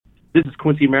This is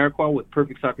Quincy Mariqual with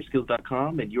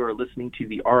PerfectSoccerSkills.com, and you are listening to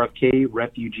the RFK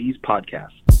Refugees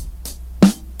Podcast.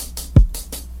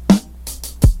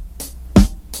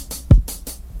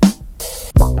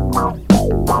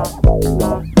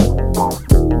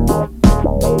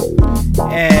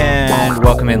 And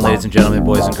welcome in, ladies and gentlemen,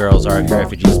 boys and girls, RFK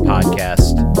Refugees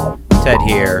Podcast. Ted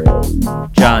here,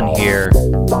 John here,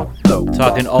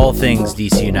 talking all things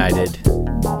DC United,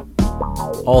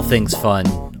 all things fun,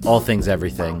 all things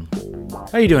everything.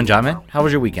 How you doing, John, man? How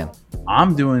was your weekend?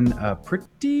 I'm doing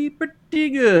pretty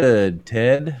good,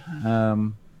 Ted.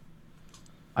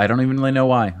 I don't even really know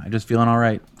why. I'm just feeling all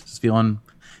right. Just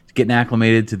getting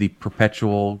acclimated to the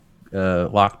perpetual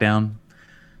lockdown.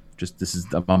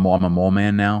 I'm a mole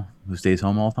man now who stays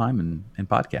home all the time and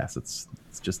podcasts. It's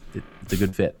a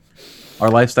good fit. Our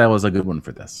lifestyle is a good one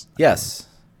for this. Yes,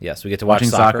 we get to watch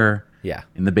soccer. Yeah,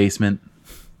 in the basement,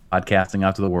 podcasting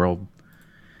out to the world.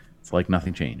 It's like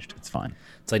nothing changed. It's fine.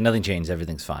 It's like nothing changed.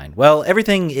 Everything's fine. Well,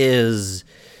 everything is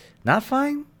not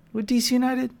fine with DC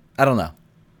United. I don't know.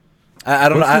 I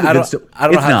don't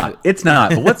know. It's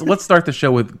not. But let's start the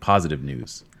show with positive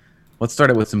news. Let's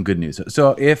start it with some good news.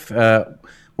 So if we're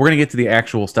going to get to the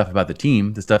actual stuff about the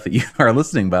team, the stuff that you are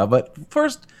listening about, but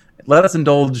first, let us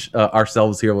indulge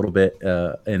ourselves here a little bit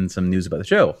in some news about the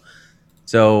show.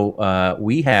 So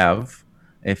we have,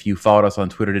 if you followed us on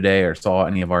Twitter today or saw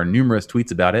any of our numerous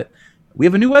tweets about it, we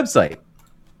have a new website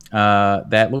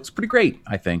that looks pretty great,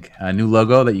 I think. A new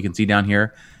logo that you can see down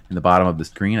here in the bottom of the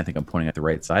screen. I think I'm pointing at the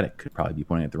right side. I could probably be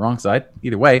pointing at the wrong side.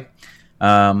 Either way,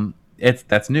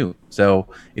 that's new. So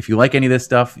if you like any of this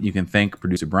stuff, you can thank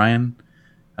Producer Brian.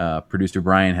 Producer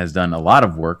Brian has done a lot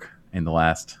of work in the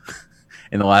last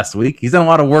week. He's done a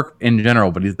lot of work in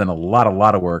general, but he's done a lot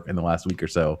of work in the last week or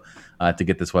so to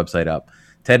get this website up.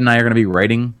 Ted and I are going to be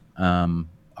writing.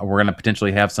 We're going to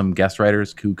potentially have some guest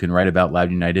writers who can write about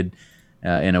Loudoun United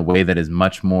in a way that is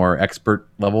much more expert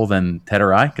level than Ted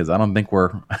or I, because I don't think we're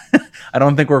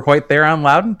quite there on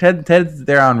Loudoun. Ted's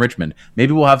there on Richmond.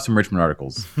 Maybe we'll have some Richmond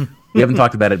articles. We haven't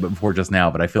talked about it before just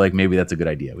now, but I feel like maybe that's a good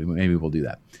idea. Maybe we'll do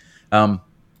that.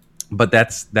 But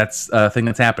that's a thing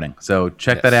that's happening. So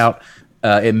check that out.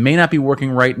 It may not be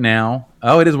working right now.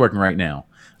 Oh, it is working right now.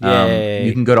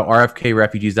 You can go to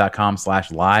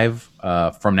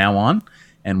rfkrefugees.com/live from now on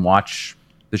and watch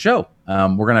the show.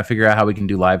 We're going to figure out how we can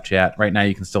do live chat. Right now,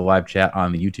 you can still live chat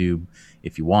on the YouTube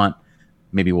if you want.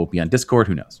 Maybe we'll be on Discord.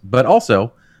 Who knows? But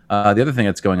also, the other thing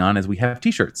that's going on is we have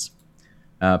T-shirts.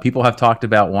 People have talked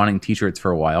about wanting T-shirts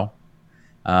for a while.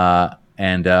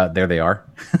 And there they are.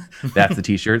 That's the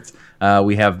T-shirts.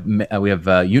 We have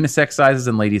unisex sizes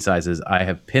and lady sizes. I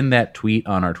have pinned that tweet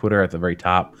on our Twitter at the very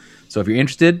top. So if you're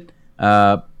interested,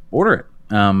 order it.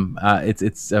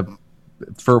 It's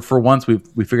for once we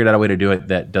figured out a way to do it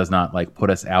that does not like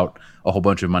put us out a whole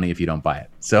bunch of money if you don't buy it.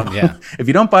 So if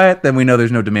you don't buy it, then we know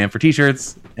there's no demand for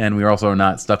T-shirts, and we're also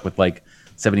not stuck with like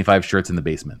 75 shirts in the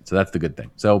basement. So that's the good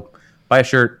thing. So buy a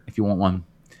shirt if you want one.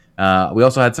 We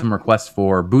also had some requests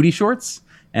for booty shorts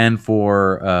and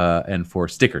for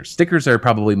stickers. Stickers are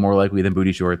probably more likely than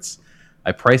booty shorts.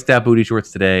 I priced out booty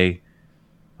shorts today,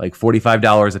 like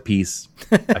 $45 a piece.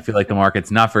 I feel like the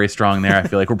market's not very strong there. I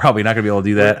feel like we're probably not going to be able to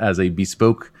do that as a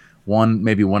bespoke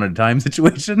maybe one at a time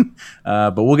situation.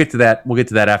 But we'll get to that. We'll get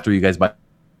to that after you guys buy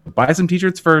some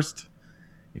T-shirts first.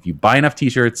 If you buy enough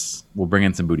T-shirts, we'll bring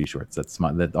in some booty shorts. That's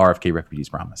the RFK Refugees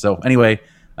promise. So anyway.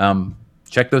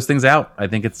 Check those things out. I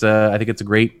think it's a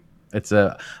great.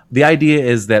 The idea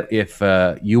is that if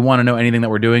you want to know anything that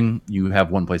we're doing, you have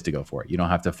one place to go for it. You don't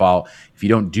have to follow. If you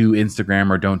don't do Instagram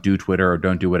or don't do Twitter or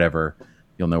don't do whatever,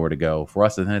 you'll know where to go. For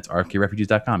us, and then it's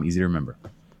rfkrefugees.com. Easy to remember.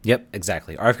 Yep,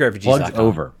 exactly. rfkrefugees.com. Plugged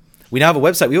over. We now have a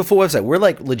website. We have a full website. We're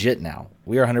like legit now.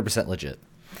 We are 100% legit.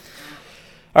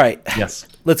 All right. Yes.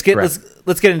 Let's get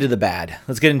into the bad.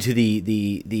 Let's get into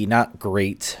the not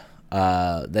great.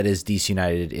 That is DC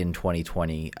United in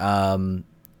 2020.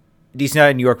 DC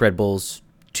United, New York Red Bulls,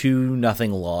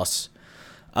 2-0 loss.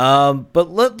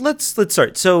 But let's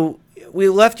start. So we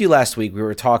left you last week. We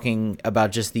were talking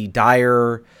about just the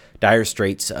dire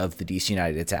straits of the DC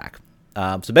United attack.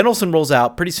 So Ben Olsen rolls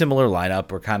out pretty similar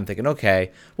lineup. We're kind of thinking,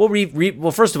 okay,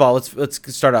 well, first of all,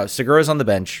 let's start out. Segura's on the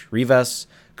bench. Rivas,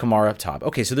 Kamara up top.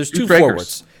 Okay, so there's two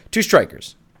forwards, two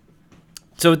strikers.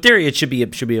 So in theory, it should be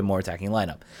a more attacking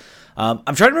lineup. I'm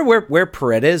trying to remember where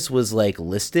Paredes was like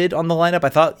listed on the lineup. I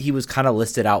thought he was kind of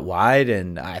listed out wide,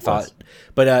 and I thought,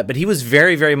 but he was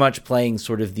very, very much playing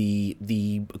sort of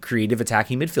the creative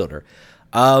attacking midfielder.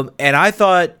 And I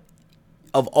thought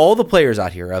of all the players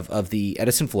out here, of the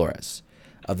Edison Flores,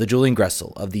 of the Julian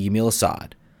Gressel, of the Emil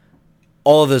Assad,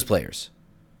 all of those players,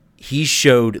 he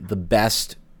showed the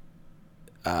best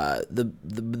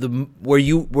where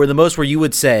you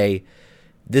would say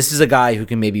this is a guy who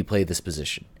can maybe play this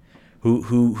position,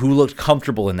 who looked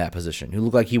comfortable in that position, who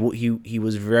looked like he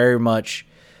was very much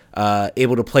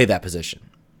able to play that position.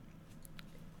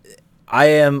 I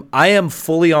am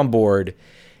fully on board.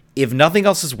 If nothing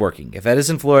else is working, if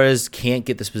Edison Flores can't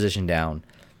get this position down,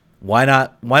 why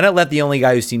not let the only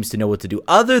guy who seems to know what to do,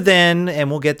 other than,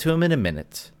 and we'll get to him in a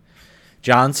minute,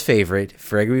 John's favorite,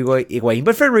 Federico Higuaín.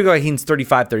 But Federico Higuaín's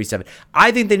 35, 37.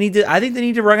 I think they need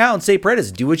to run out and say,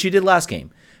 Paredes, do what you did last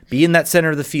game. Be in that center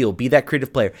of the field. Be that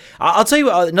creative player. I'll tell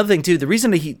you another thing, too. The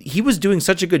reason that he was doing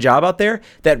such a good job out there,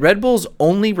 that Red Bull's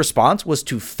only response was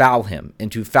to foul him,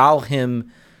 and to foul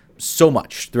him so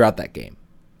much throughout that game.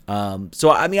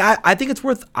 So, I mean, I think it's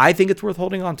worth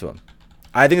holding on to him.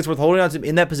 I think it's worth holding on to him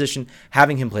in that position,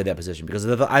 having him play that position, because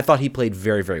I thought he played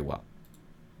very, very well.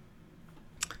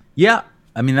 Yeah,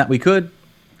 I mean, that we could.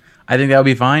 I think that would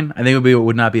be fine. I think it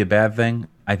would not be a bad thing.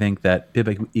 I think that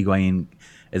Pepe Higuaín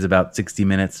is about 60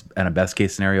 minutes and a best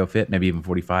case scenario fit, maybe even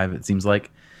 45, it seems like.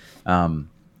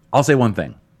 I'll say one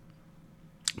thing.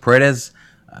 Paredes,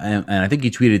 and I think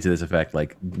he tweeted to this effect,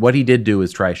 like, what he did do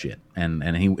is try shit.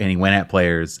 And he went at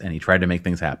players and he tried to make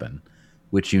things happen,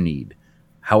 which you need.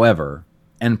 However,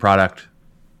 end product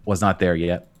was not there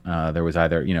yet. There was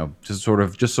either, just sort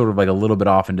of like a little bit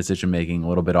off in decision making, a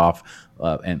little bit off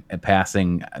and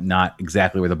passing, not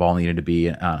exactly where the ball needed to be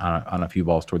on a few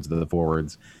balls towards the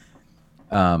forwards.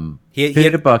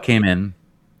 Pirpa came in.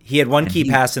 He had one key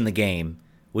pass in the game,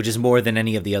 which is more than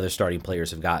any of the other starting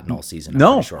players have gotten all season.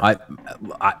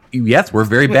 Yes, we're a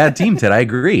very bad team, Ted. I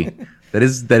agree. That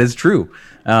is true.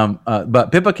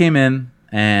 But Pirpa came in,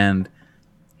 and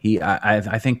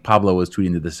I think Pablo was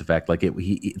tweeting to this effect, like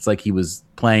it's like he was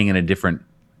playing in a different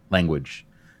language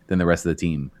than the rest of the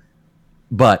team,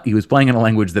 but he was playing in a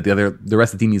language that the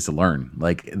rest of the team needs to learn.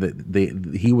 Like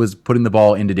he was putting the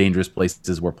ball into dangerous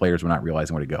places where players were not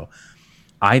realizing where to go.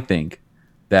 I think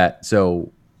that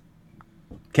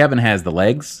Kevin has the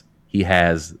legs, he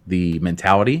has the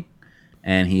mentality,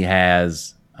 and he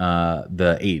has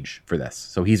the age for this.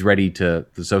 So he's ready to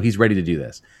do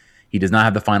this. He does not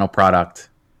have the final product.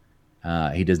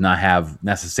 He does not have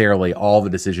necessarily all the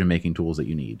decision-making tools that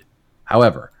you need.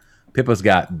 However, Pippa's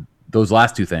got those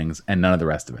last two things and none of the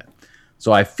rest of it.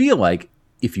 So I feel like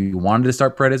if you wanted to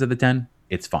start Paredes at the 10,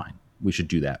 it's fine. We should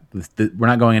do that. We're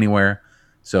not going anywhere,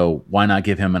 so why not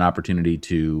give him an opportunity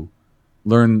to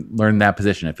learn that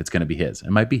position if it's going to be his?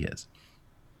 It might be his.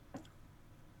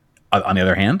 On the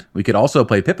other hand, we could also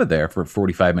play Pippa there for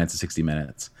 45 minutes to 60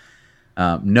 minutes.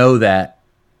 Know that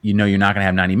you're not going to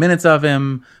have 90 minutes of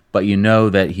him, but you know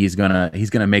that he's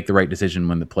gonna make the right decision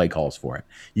when the play calls for it.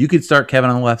 You could start Kevin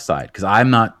on the left side, because I'm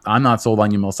not sold on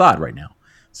Yamil Saad right now,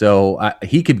 so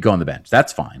he could go on the bench.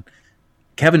 That's fine.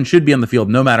 Kevin should be on the field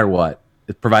no matter what,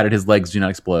 provided his legs do not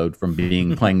explode from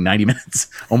playing 90 minutes,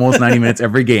 almost 90 minutes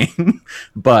every game.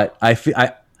 But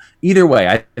either way,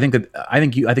 I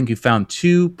think you found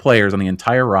two players on the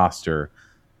entire roster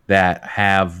that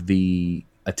have the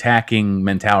attacking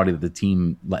mentality that the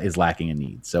team is lacking and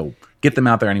needs. So get them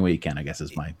out there any way you can, I guess,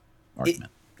 is my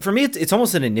argument. For me, it's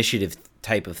almost an initiative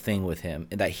type of thing with him,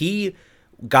 that he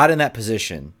got in that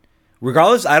position.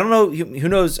 Regardless, I don't know, who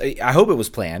knows, I hope it was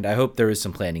planned. I hope there is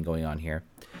some planning going on here.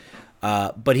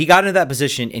 But he got into that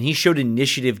position, and he showed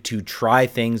initiative to try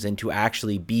things and to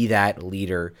actually be that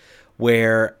leader,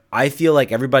 where I feel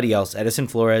like everybody else, Edison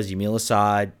Flores, Yamil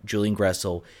Asad, Julian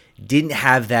Gressel, didn't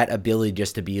have that ability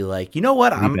just to be like, you know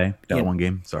what? One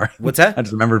game. Sorry. What's that? I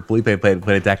just remembered Felipe played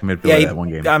attacking midfielder that one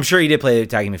game. I'm sure he did play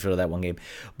attacking midfielder that one game.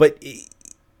 But,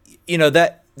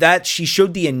 that she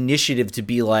showed the initiative to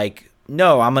be like,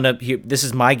 no, this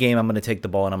is my game. I'm going to take the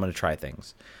ball and I'm going to try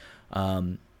things.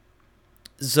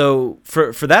 So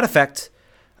for that effect,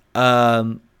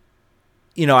 I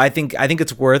think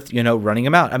it's worth, running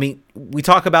him out. I mean, we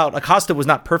talk about Acosta was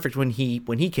not perfect when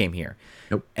he came here.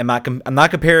 Nope. I'm not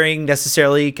comparing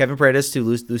necessarily Kevin Paredes to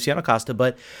Luciano Acosta,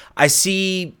 but I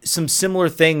see some similar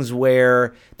things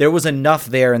where there was enough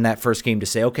there in that first game to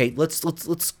say, okay, let's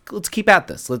keep at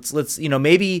this. Let's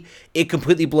maybe it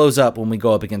completely blows up when we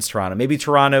go up against Toronto. Maybe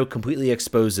Toronto completely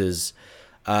exposes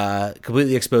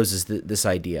this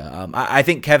idea. I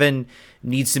think Kevin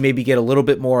needs to maybe get a little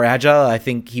bit more agile. I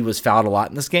think he was fouled a lot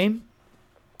in this game.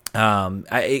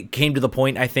 It came to the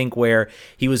point, I think, where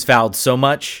he was fouled so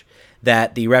much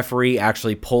that the referee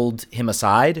actually pulled him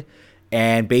aside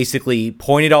and basically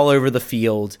pointed all over the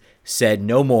field, said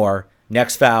no more.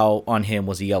 Next foul on him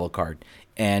was a yellow card.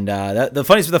 And the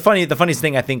funniest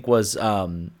thing I think was I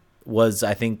want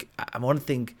to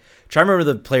think trying to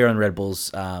remember the player on Red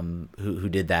Bulls who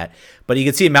did that, but you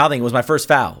could see him mouthing, "It was my first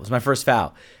foul. It was my first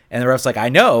foul." And the ref's like, "I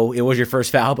know it was your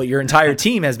first foul, but your entire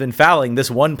team has been fouling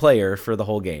this one player for the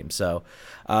whole game." So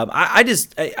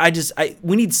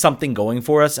we need something going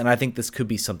for us, and I think this could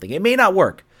be something. It may not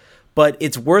work, but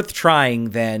it's worth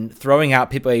trying than throwing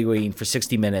out Pipo Higuain for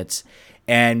 60 minutes,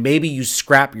 and maybe you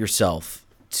scrap yourself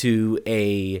to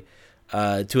a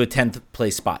 10th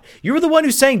place spot. You were the one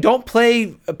who's saying don't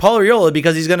play Paul Arriola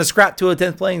because he's going to scrap to a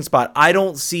 10th playing spot.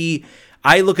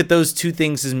 I look at those two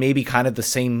things as maybe kind of the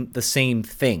same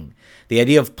thing. The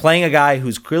idea of playing a guy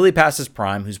who's clearly past his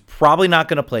prime, who's probably not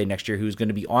going to play next year, who's going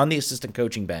to be on the assistant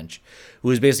coaching bench,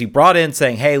 who is basically brought in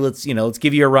saying, "Hey, let's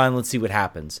give you a run, let's see what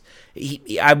happens."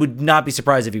 I would not be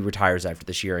surprised if he retires after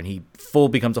this year and he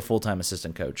becomes a full-time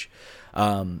assistant coach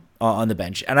on the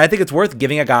bench. And I think it's worth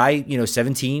giving a guy,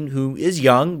 17, who is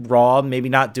young, raw, maybe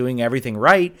not doing everything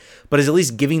right, but is at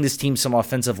least giving this team some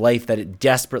offensive life that it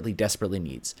desperately, desperately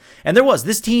needs. And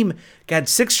this team had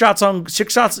 6 shots,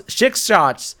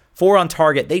 4 on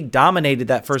target. They dominated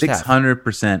that first half.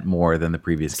 600% more than the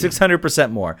previous game.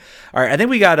 600% more. All right, I think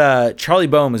we got Charlie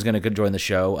Boehm is going to join the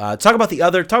show. Talk a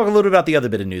little bit about the other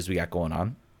bit of news we got going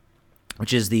on,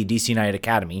 which is the DC United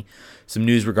Academy. Some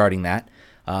news regarding that.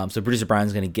 So producer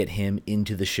Brian's going to get him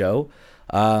into the show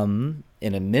in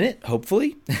a minute,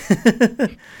 hopefully. We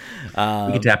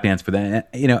can tap dance for that.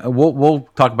 We'll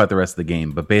talk about the rest of the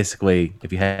game, but basically,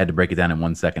 if you had to break it down in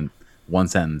one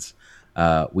sentence,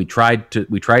 we tried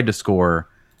to score,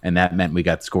 and that meant we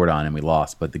got scored on and we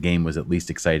lost. But the game was at least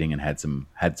exciting and had some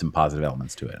positive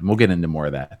elements to it, and we'll get into more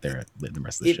of that there in the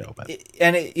rest of the show. But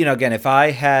again, if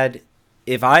I had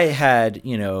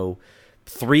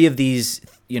 3 of these,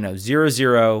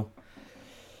 0-0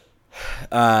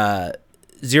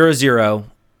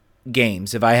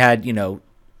 games, if I had, a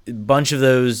bunch of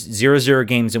those 0-0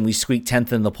 games and we squeak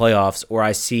 10th in the playoffs, or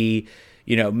I see,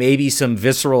 maybe some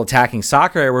visceral attacking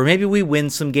soccer where maybe we win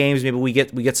some games, maybe we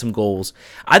get some goals.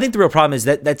 I think the real problem is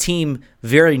that team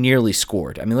very nearly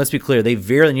scored. I mean, let's be clear, they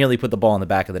very nearly put the ball in the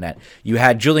back of the net. You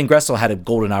had Julian Gressel had a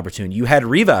golden opportunity. You had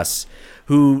Rivas,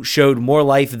 who showed more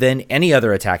life than any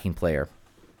other attacking player.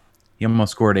 He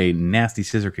almost scored a nasty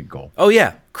scissor kick goal. Oh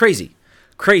yeah, crazy,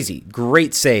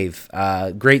 great save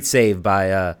by great save.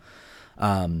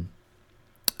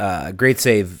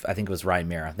 I think it was Ryan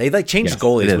Mera. They changed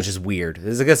goalies, which is weird.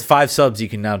 There's, I guess, 5 subs. You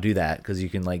can now do that because you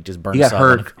can just burn. He got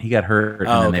hurt. He got hurt,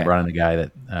 and then they brought in the guy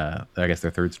that I guess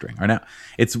their third string. Or now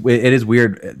it is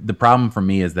weird. The problem for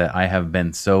me is that I have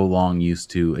been so long used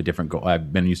to a different goal.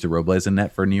 I've been used to Robles in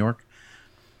net for New York.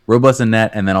 Robles in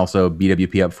net, and then also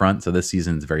BWP up front. So this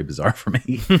season is very bizarre for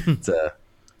me.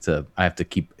 I have to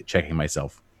keep checking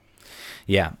myself.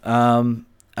 Yeah. I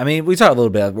mean, we talked a little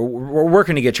bit. We're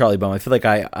working to get Charlie Boehm. I feel like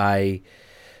I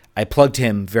plugged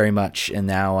him very much, and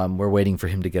now we're waiting for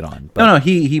him to get on. But no,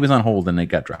 he was on hold and it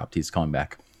got dropped. He's calling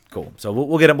back. Cool. So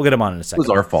we'll get him on in a second. It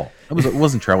was our fault. It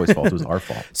wasn't Charlie's fault. It was our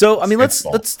fault. So I mean, let's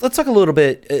talk a little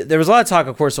bit. There was a lot of talk,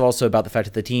 of course, also about the fact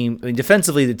that the team. I mean,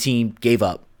 defensively, the team gave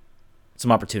up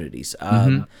some opportunities.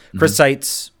 Chris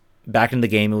Seitz back in the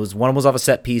game. One was off a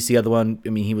set piece. The other one, I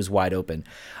mean, he was wide open.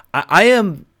 I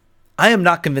am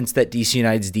not convinced that DC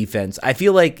United's defense. I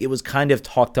feel like it was kind of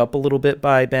talked up a little bit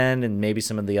by Ben and maybe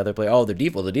some of the other players. Oh, the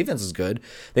defense is good.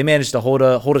 They managed to hold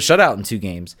a shutout in 2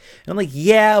 games. And I'm like,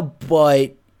 yeah,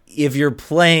 but if you're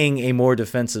playing a more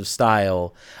defensive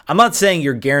style, I'm not saying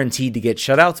you're guaranteed to get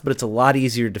shutouts, but it's a lot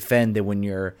easier to defend than when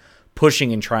you're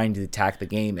pushing and trying to attack the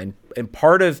game. And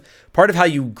part of how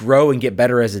you grow and get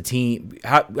better as a team,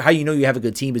 how you know you have a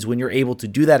good team, is when you're able to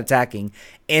do that attacking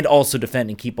and also defend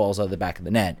and keep balls out of the back of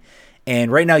the net. And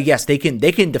right now, yes, they can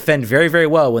defend very, very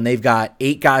well when they've got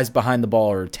 8 guys behind the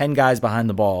ball or 10 guys behind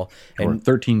the ball, and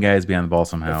 13 guys behind the ball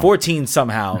somehow, 14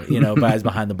 somehow, guys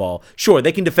behind the ball. Sure,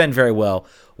 they can defend very well.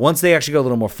 Once they actually go a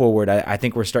little more forward, I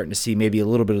think we're starting to see maybe a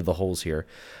little bit of the holes here.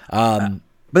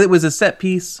 But it was a set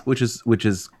piece, which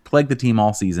is plagued the team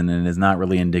all season and is not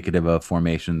really indicative of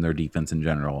formation, their defense in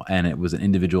general. And it was an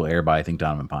individual error by, I think,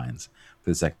 Donovan Pines for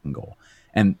the second goal.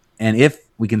 And if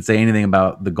we can say anything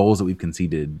about the goals that we've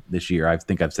conceded this year, I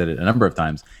think I've said it a number of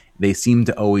times, they seem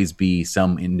to always be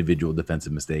some individual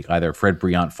defensive mistake, either Fred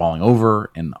Briant falling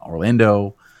over in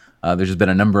Orlando. There's just been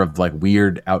a number of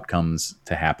weird outcomes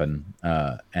to happen,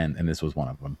 and this was one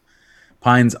of them.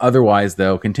 Pines, otherwise,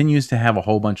 though, continues to have a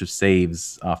whole bunch of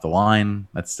saves off the line.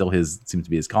 That's still seems to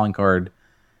be his calling card.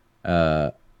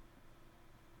 We're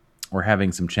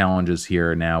having some challenges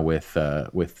here now with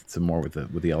some more with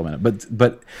the element,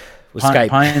 but with Skype.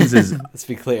 Pines is let's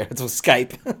be clear, it's with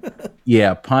Skype.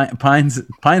 Yeah, Pines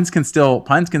can still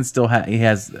he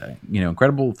has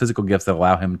incredible physical gifts that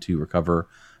allow him to recover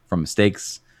from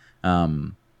mistakes.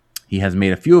 He has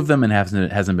made a few of them and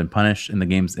hasn't been punished in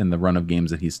the run of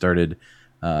games that he started.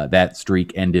 That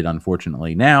streak ended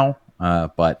unfortunately now,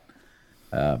 but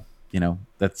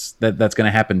that's going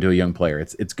to happen to a young player.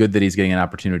 It's good that he's getting an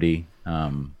opportunity,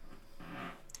 and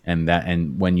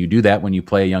when you do that, when you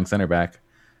play a young center back,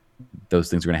 those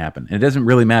things are going to happen. And it doesn't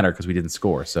really matter because we didn't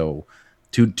score. So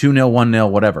 2-0, 1-0,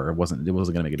 whatever. It wasn't going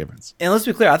to make a difference. And let's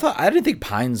be clear. I didn't think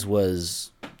Pines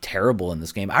was terrible in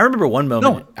this game. I remember one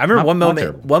moment.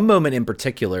 One moment in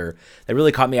particular that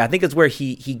really caught me. I think it's where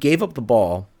he gave up the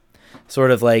ball, sort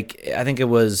of like, I think it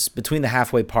was between the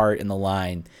halfway part and the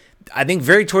line. I think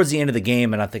very towards the end of the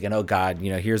game, and I'm thinking, oh God,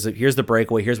 here's the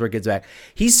breakaway. Here's where it gets back.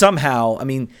 He somehow,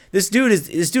 this dude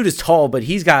is tall, but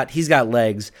he's got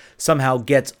legs. Somehow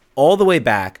gets all the way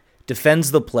back,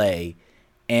 defends the play,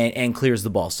 and clears the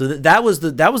ball. So that was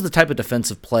the type of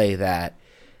defensive play that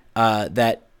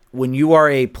when you are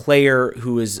a player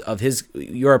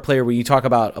you're a player where you talk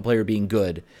about a player being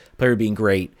good, a player being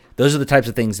great. Those are the types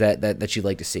of things that you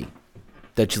like to see.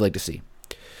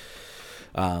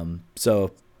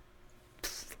 So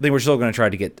I think we're still going to try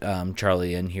to get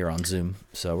Charlie in here on Zoom.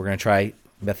 So we're going to try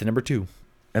method number 2.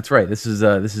 That's right. This is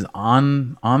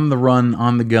on the run,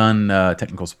 on the gun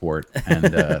technical support,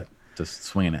 and just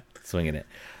swinging it.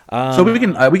 So we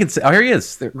can say, oh, here he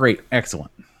is. Great,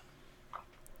 excellent.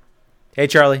 Hey,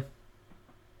 Charlie.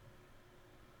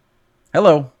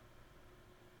 Hello.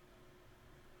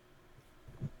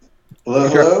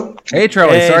 Hello. Hey,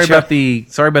 Charlie. Hey, sorry about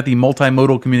the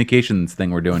multimodal communications thing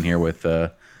we're doing here with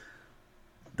the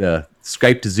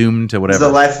Skype to Zoom to whatever. It's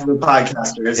the life of a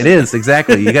podcaster. It is,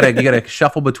 exactly. You gotta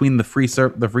shuffle between the free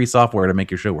software to make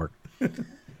your show work.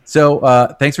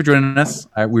 So thanks for joining us.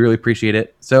 We really appreciate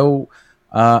it. So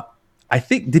I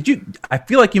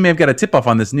feel like you may have got a tip off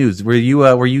on this news. Were you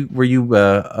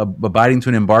abiding to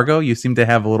an embargo? You seem to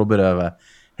have a little bit of a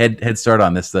head start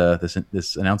on this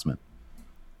announcement.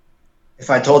 If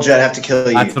I told you, I'd have to kill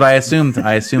you. That's what I assumed.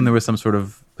 I assumed there was some sort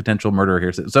of potential murder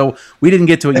here. So we didn't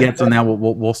get to it yet. So now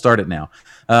we'll start it now.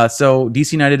 So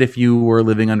DC United, if you were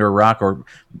living under a rock, or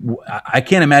I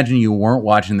can't imagine you weren't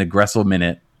watching the Gressel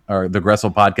Minute or the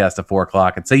Gressel podcast at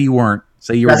 4:00. And say you weren't.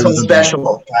 Say you were doing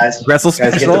special, guys. Gressel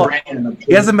special.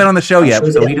 He hasn't been on the show yet,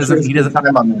 so he doesn't.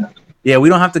 Time on that. Yeah, we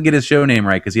don't have to get his show name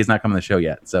right because he's not coming on the show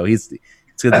yet. So he's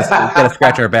got to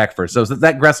scratch our back first. So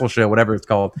that Gressel show, whatever it's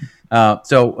called.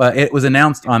 It was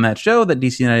announced on that show that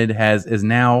DC United is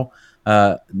now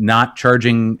not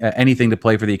charging anything to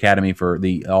play for the academy for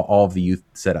all of the youth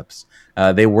setups.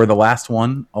 They were the last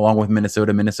one, along with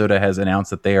Minnesota. Minnesota has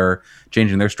announced that they are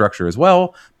changing their structure as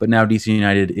well. But now DC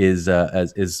United is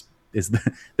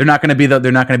they're not going to be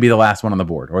the last one on the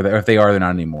board, or if they are, they're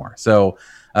not anymore. So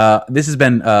this has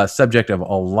been a subject of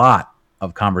a lot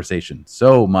of conversation.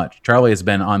 So much. Charlie has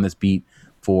been on this beat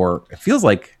for, it feels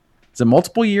like, is it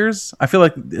multiple years? I feel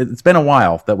like it's been a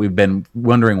while that we've been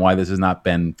wondering why this has not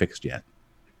been fixed yet.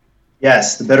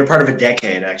 Yes, the better part of a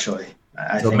decade, actually.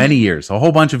 I think. Many years, a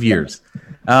whole bunch of years.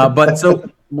 But so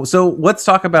let's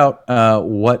talk about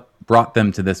what brought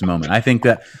them to this moment. I think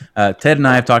that Ted and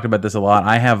I have talked about this a lot.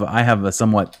 I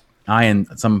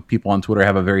and some people on Twitter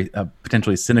have a very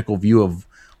potentially cynical view of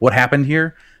what happened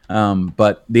here.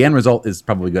 But the end result is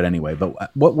probably good anyway.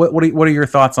 But what are your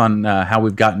thoughts on how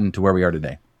we've gotten to where we are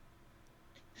today?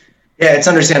 Yeah, it's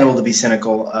understandable to be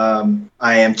cynical.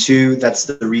 I am too. That's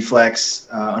the reflex.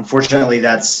 Unfortunately,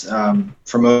 that's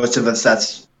for most of us.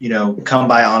 That's come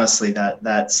by honestly.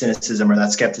 That cynicism or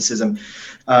that skepticism,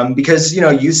 because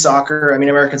youth soccer.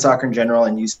 American soccer in general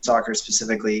and youth soccer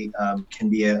specifically can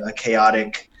be a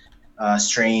chaotic,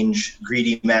 strange,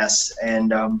 greedy mess.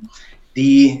 And I'm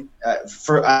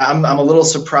a little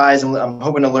surprised, and I'm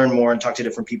hoping to learn more and talk to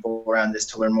different people around this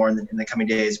to learn more in the coming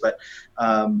days. But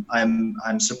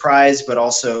I'm surprised, but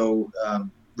also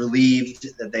relieved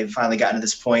that they've finally gotten to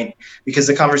this point, because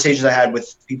the conversations I had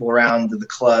with people around the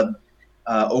club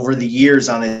over the years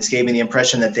on this gave me the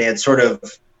impression that they had sort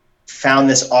of found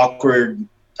this awkward,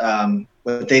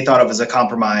 what they thought of as a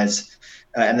compromise,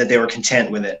 and that they were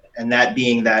content with it. And that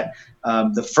being that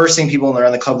the first thing people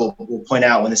around the club will point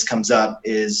out when this comes up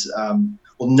is,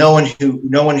 no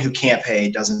one who can't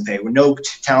pay doesn't pay. When no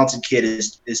talented kid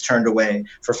is turned away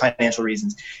for financial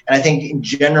reasons. And I think in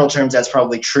general terms that's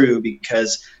probably true,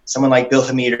 because someone like Bill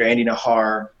Hamid or Andy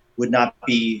Nahar would not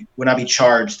be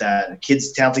charged that.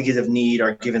 Talented kids of need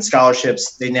are given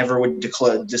scholarships. They never would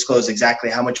disclose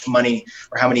exactly how much money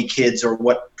or how many kids or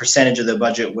what percentage of the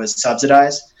budget was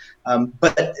subsidized.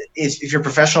 But if you're a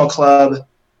professional club,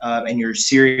 and you're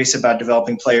serious about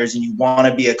developing players, and you want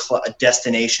to be a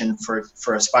destination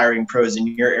for aspiring pros in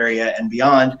your area and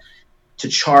beyond, to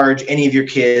charge any of your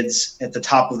kids at the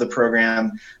top of the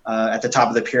program, at the top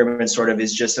of the pyramid, sort of,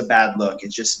 is just a bad look. It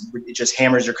just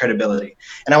hammers your credibility.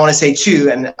 And I want to say too,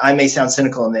 and I may sound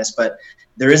cynical in this, but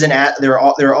there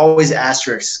are always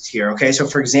asterisks here. Okay, so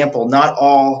for example, not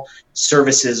all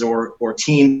services or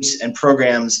teams and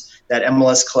programs that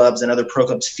MLS clubs and other pro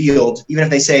clubs field, even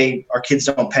if they say our kids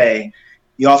don't pay,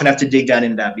 you often have to dig down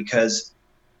into that because.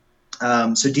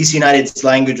 So DC United's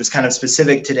language was kind of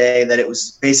specific today, that it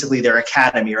was basically their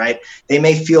academy, right? They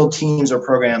may field teams or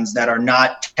programs that are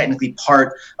not technically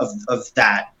part of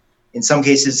that. In some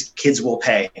cases, kids will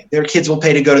pay. Their kids will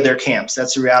pay to go to their camps.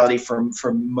 That's the reality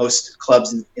for most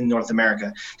clubs in North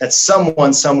America. That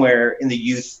someone somewhere in the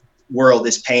youth world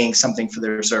is paying something for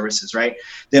their services, right?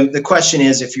 The question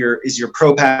is, is your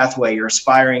pro pathway, your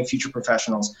aspiring future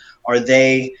professionals, are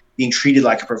they being treated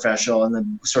like a professional, and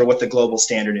then sort of what the global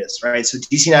standard is, right? So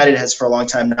DC United has for a long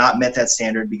time not met that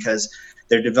standard because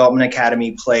their development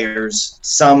academy players,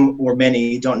 some or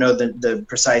many, don't know the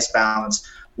precise balance.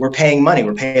 We're paying money,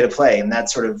 we're paying to play, and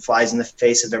that sort of flies in the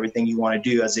face of everything you want to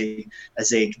do as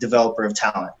a developer of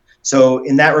talent. So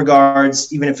in that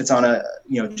regards, even if it's on a,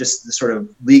 just the sort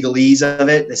of legalese of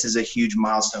it, this is a huge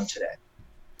milestone today.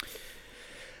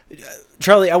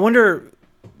 Charlie, I wonder,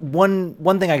 one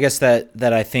thing I guess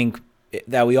that I think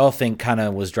that we all think kind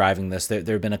of was driving this. There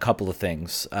have been a couple of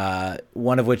things.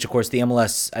 One of which, of course, the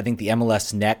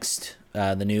MLS Next,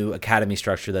 the new academy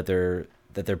structure that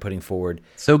they're putting forward.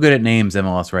 So good at names,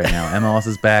 MLS right now. MLS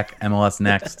is back. MLS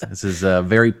Next. This is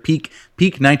very peak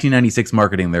 1996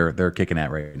 marketing. They're kicking at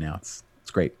right now. It's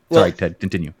great. Sorry, Ted.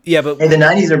 Continue. Yeah, but hey, the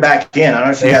 90s are back in. I don't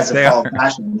know if you guys have followed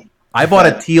fashion. I bought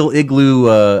a teal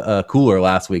igloo cooler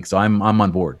last week, so I'm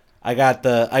on board. I got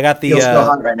the Feels so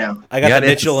hot right now. I got the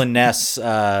Mitchell and Ness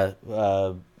Cat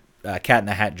in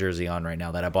the Hat jersey on right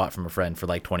now that I bought from a friend for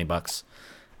like $20.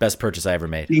 Best purchase I ever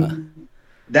made.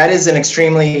 That is an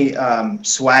extremely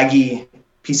swaggy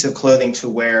piece of clothing to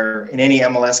wear in any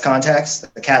MLS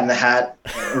context. The Cat in the Hat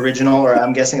original, or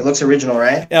I'm guessing it looks original,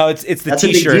 right? No, it's the That's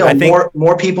T-shirt. A big deal. I think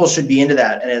more people should be into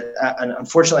that, and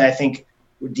unfortunately, I think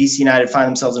DC United find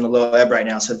themselves in a low ebb right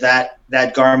now, so that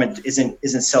garment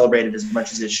isn't celebrated as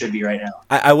much as it should be right now.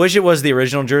 I wish it was the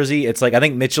original jersey. It's like, I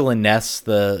think Mitchell and Ness,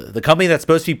 the company that's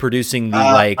supposed to be producing no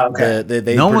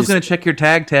one's going to check your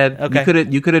tag, Ted. Okay.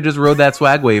 You could have just rode that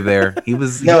swag wave there.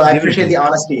 I appreciate the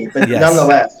honesty, but yes.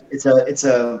 Nonetheless, it's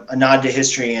a nod to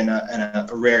history and a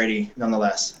rarity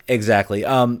nonetheless. Exactly.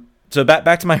 So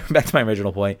back to my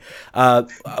original point.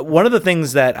 One of the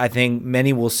things that I think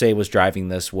many will say was driving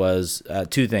this was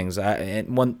two things.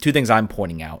 Two things I'm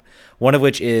pointing out. One of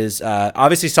which is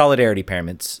obviously solidarity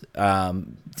payments,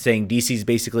 saying DC's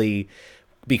basically,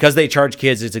 because they charge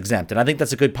kids, it's exempt, and I think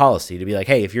that's a good policy to be like,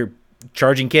 hey, if you're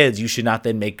charging kids, you should not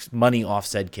then make money off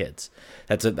said kids.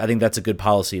 I think that's a good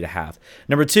policy to have.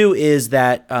 Number two is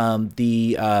that I'm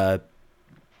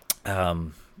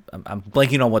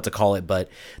blanking on what to call it, but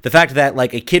the fact that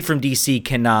like a kid from DC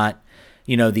cannot,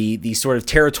 the sort of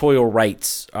territorial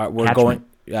rights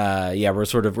we're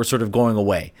sort of going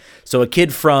away. So a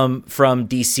kid from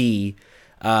DC,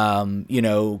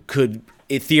 could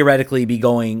theoretically be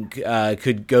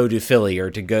could go to Philly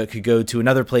or could go to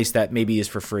another place that maybe is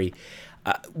for free.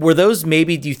 Were those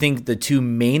maybe, do you think, the two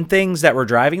main things that were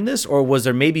driving this, or was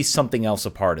there maybe something else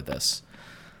a part of this?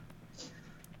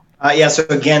 So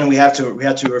again, we have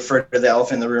to refer to the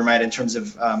elephant in the room, right? In terms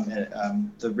of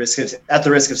the risk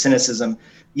of cynicism.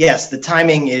 Yes, the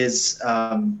timing is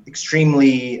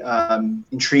extremely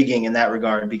intriguing in that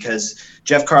regard, because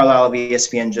Jeff Carlisle of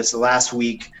ESPN just last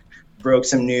week broke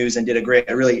some news and did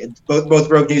both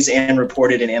broke news and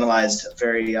reported and analyzed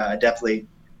very adeptly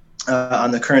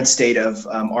on the current state of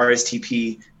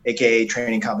RSTP, aka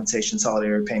training compensation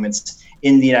solidarity payments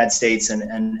in the United States and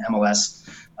MLS.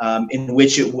 In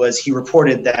which he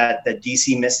reported that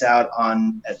DC missed out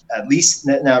on at least,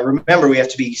 now remember, we have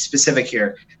to be specific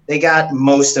here. They got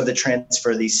most of the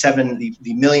transfer, the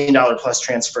 $1 million plus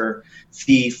transfer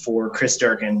fee for Chris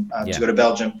Durkin to go to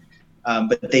Belgium.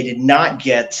 But they did not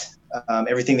get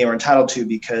everything they were entitled to,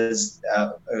 because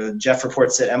Jeff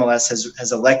reports that MLS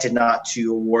has elected not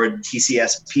to award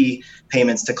TCSP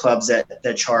payments to clubs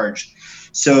that charge.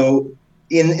 So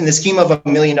in the scheme of a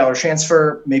 $1 million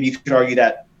transfer, maybe you could argue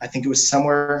that I think it was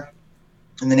somewhere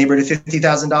in the neighborhood of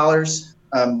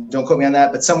 $50,000. Don't quote me on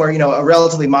that, but somewhere, a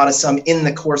relatively modest sum in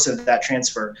the course of that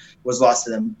transfer was lost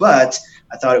to them. But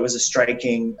I thought it was a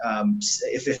striking,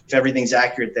 if everything's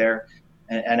accurate there,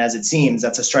 And as it seems,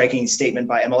 that's a striking statement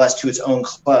by MLS to its own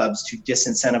clubs to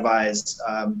disincentivize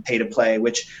pay to play,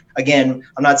 which, again,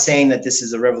 I'm not saying that this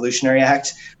is a revolutionary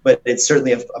act, but it's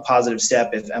certainly a positive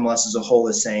step if MLS as a whole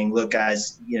is saying, look,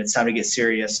 guys, it's time to get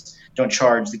serious. Don't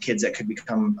charge the kids that could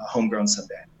become homegrown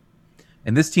someday.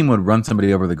 And this team would run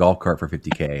somebody over the golf cart for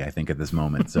 $50K, I think, at this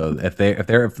moment. So if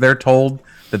they're told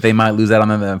that they might lose out on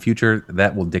them in the future,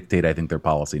 that will dictate, I think, their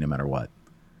policy no matter what.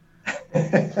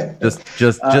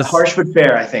 just harsh but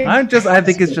fair, I think. I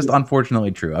think it's just unfortunately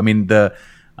true. I mean,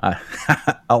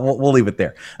 we'll leave it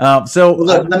there.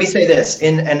 Let me say this,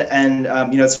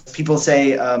 it's, people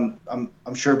say,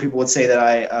 I'm sure people would say that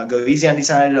I go easy on DC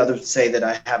United. Others say that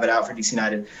I have it out for DC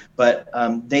United, but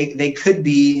they could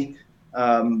be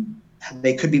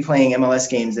playing MLS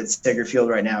games at Steger Field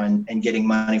right now and getting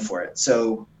money for it.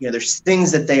 So there's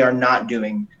things that they are not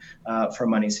doing for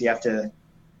money. So you have to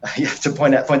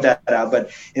point that out. But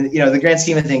in the grand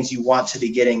scheme of things, you want to be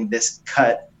getting this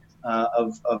cut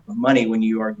of money when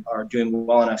you are doing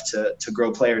well enough to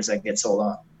grow players that get sold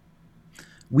on.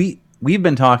 We've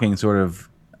been talking sort of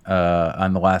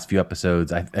on the last few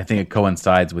episodes. I think it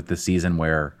coincides with this season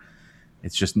where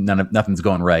it's just nothing's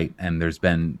going right, and there's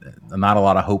been not a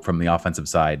lot of hope from the offensive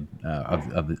side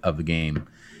of the game,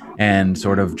 and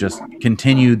sort of just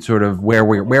continued sort of where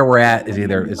we're at is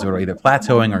either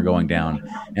plateauing or going down.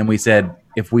 And we said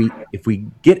if we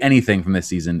get anything from this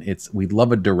season, we'd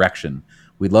love a direction.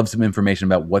 We'd love some information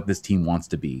about what this team wants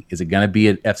to be. Is it going to be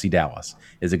at FC Dallas?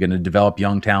 Is it going to develop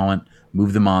young talent,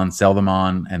 move them on, sell them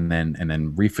on, and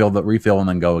then refill and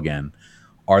then go again?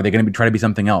 Are they going to try to be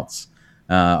something else?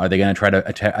 Are they going to try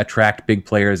to attract big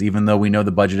players, even though we know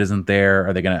the budget isn't there?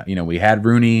 Are they going to, we had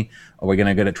Rooney. Are we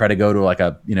going to try to go to like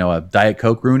a Diet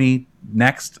Coke Rooney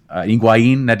next?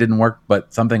 Higuain, that didn't work,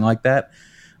 but something like that.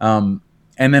 And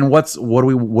then what do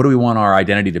we want our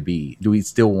identity to be? Do we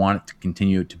still want it to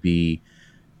continue to be?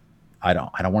 I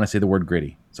don't want to say the word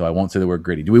gritty, so I won't say the word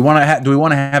gritty. Do we want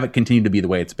to have it continue to be the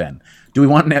way it's been? Do we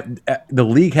want the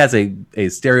league has a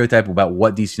stereotype about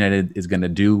what DC United is going to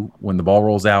do when the ball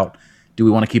rolls out? Do we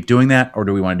want to keep doing that, or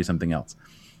do we want to do something else?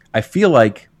 I feel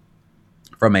like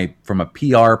from a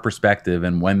PR perspective,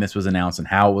 and when this was announced and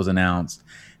how it was announced,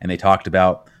 and they talked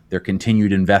about their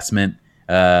continued investment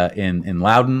in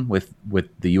Loudoun with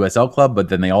the USL club, but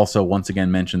then they also once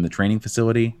again mentioned the training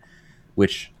facility,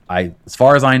 which as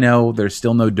far as I know, there's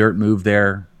still no dirt move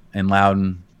there in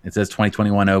Loudoun. It says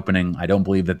 2021 opening. I don't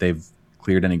believe that they've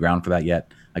cleared any ground for that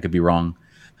yet. I could be wrong.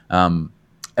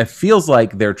 It feels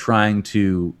like they're trying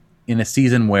to, in a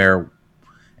season where,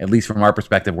 at least from our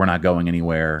perspective, we're not going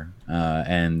anywhere,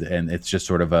 and it's just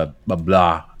sort of a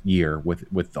blah year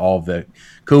with all the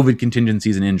COVID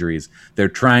contingencies and injuries. They're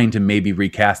trying to maybe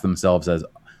recast themselves as,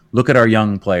 look at our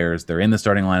young players. They're in the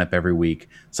starting lineup every week.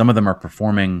 Some of them are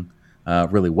performing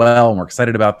really well, and we're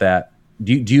excited about that.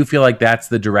 Do you feel like that's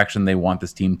the direction they want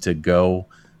this team to go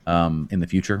in the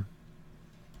future?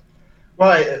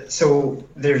 Well, so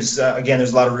there's a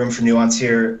lot of room for nuance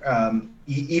here.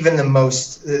 Even the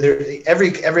most,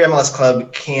 every MLS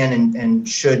club can and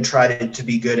should try to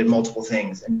be good at multiple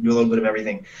things and do a little bit of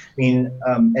everything. I mean,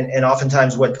 and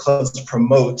oftentimes what clubs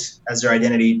promote as their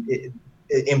identity it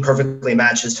imperfectly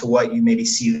matches to what you maybe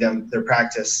see their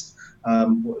practice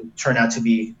turn out to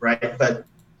be, right? But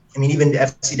I mean, even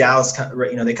FC Dallas,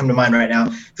 they come to mind right now.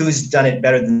 Who's done it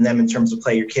better than them in terms of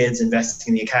play your kids,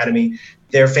 investing in the academy?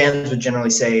 Their fans would generally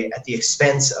say at the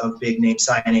expense of big name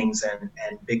signings and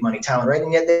big money talent, right?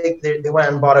 And yet they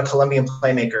went and bought a Colombian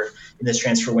playmaker in this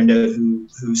transfer window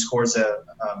who scores a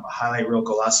highlight reel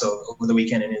golazo over the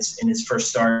weekend in his first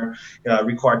start.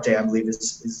 Riquarte, I believe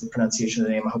is the pronunciation of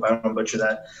the name. I hope I don't butcher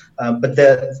that. But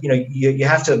you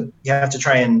have to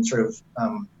try and sort of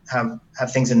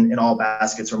have things in all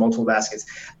baskets or multiple baskets.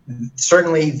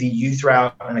 Certainly, the youth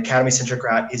route and academy-centric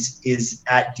route is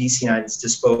at DC United's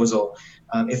disposal.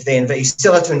 If they invest, you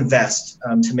still have to invest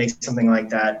to make something like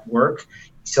that work.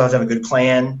 You still have to have a good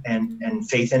plan and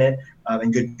faith in it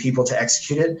and good people to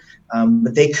execute it.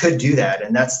 But they could do that,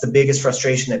 and that's the biggest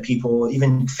frustration that people,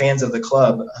 even fans of the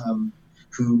club,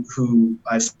 who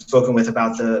I've spoken with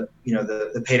about the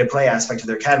pay-to-play aspect of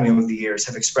their academy over the years,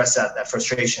 have expressed that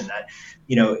frustration that,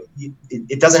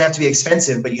 it doesn't have to be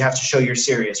expensive, but you have to show you're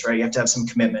serious, right? You have to have some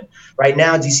commitment. Right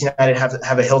now, DC United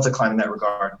have a hill to climb in that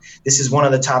regard. This is one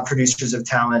of the top producers of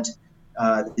talent,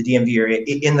 the DMV area,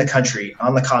 in the country,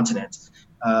 on the continent.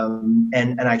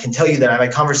 And I can tell you that I've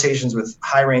had conversations with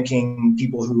high-ranking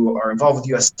people who are involved with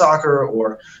U.S. soccer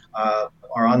or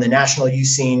are on the national youth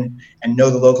scene and know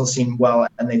the local scene well,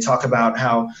 and they talk about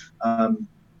how,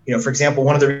 for example,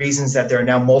 one of the reasons that there are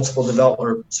now multiple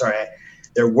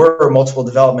there were multiple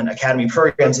development academy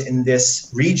programs in this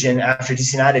region after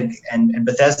DC United and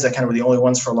Bethesda kind of were the only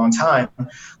ones for a long time,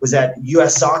 was that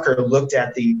U.S. Soccer looked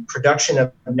at the production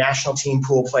of national team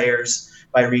pool players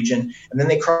by region, and then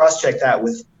they cross-checked that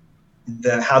with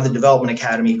how the development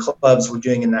academy clubs were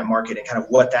doing in that market and kind of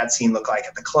what that scene looked like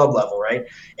at the club level, right?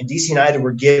 And DC United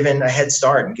were given a head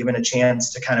start and given a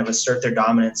chance to kind of assert their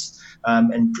dominance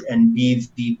and be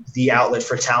the outlet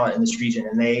for talent in this region.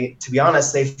 And they, to be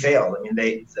honest, they failed. I mean,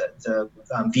 the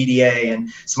VDA and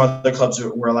some other clubs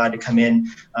were allowed to come in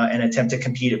and attempt to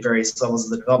compete at various levels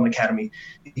of the development academy,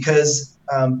 because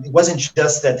it wasn't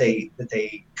just that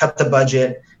they cut the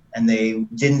budget and they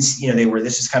didn't,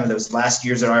 this is kind of those last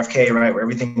years at RFK, right, where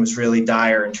everything was really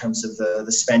dire in terms of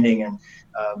the spending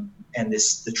and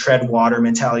the tread water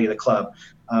mentality of the club.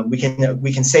 We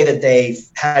can say that they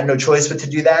had no choice but to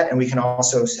do that, and we can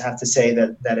also have to say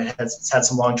that it's had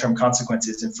some long-term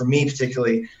consequences. And for me,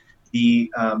 particularly, the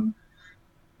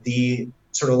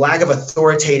sort of lack of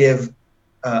authoritative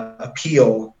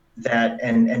appeal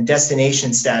and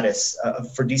destination status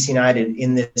for DC United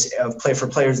in this for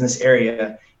players in this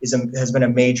area has been a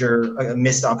major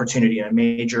missed opportunity and a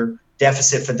major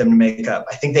deficit for them to make up.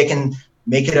 I think they can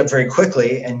make it up very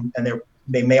quickly, and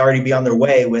they may already be on their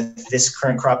way with this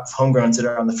current crop of homegrowns that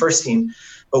are on the first team.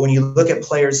 But when you look at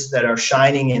players that are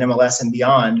shining in MLS and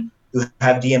beyond, who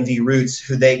have DMV roots,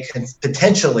 who they can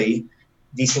potentially,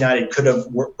 DC United could have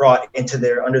brought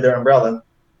under their umbrella,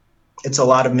 it's a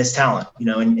lot of missed talent,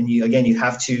 and you don't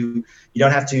have to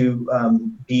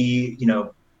be,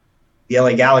 the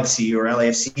LA Galaxy or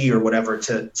LAFC or whatever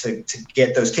to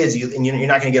get those kids. You're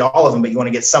not going to get all of them, but you want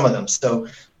to get some of them. So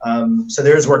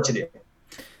there's work to do.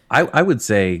 I would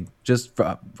say just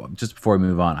before we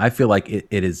move on, I feel like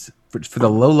it is for the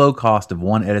low cost of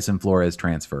one Edison Flores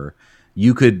transfer,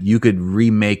 you could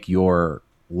remake your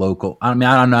local. I mean,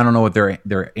 I don't know what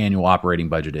their annual operating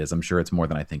budget is. I'm sure it's more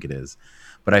than I think it is,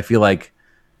 but I feel like,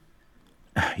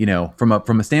 from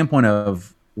a standpoint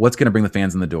of what's going to bring the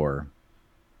fans in the door.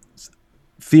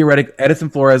 Theoretic, Edison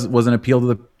Flores was an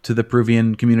appeal to the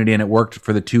Peruvian community, and it worked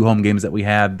for the 2 home games that we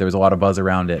had. There was a lot of buzz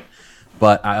around it,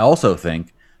 but I also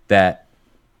think that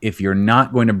if you're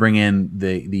not going to bring in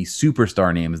the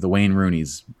superstar names, the Wayne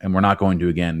Rooneys, and we're not going to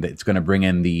again, it's going to bring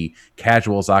in the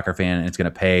casual soccer fan, and it's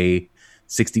going to pay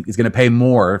it's going to pay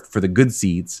more for the good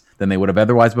seats than they would have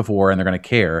otherwise before, and they're going to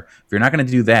care. If you're not going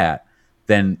to do that,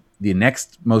 then the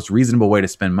next most reasonable way to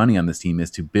spend money on this team is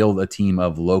to build a team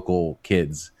of local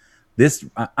kids.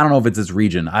 I don't know if it's this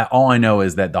region. All I know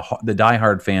is that the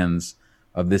diehard fans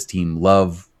of this team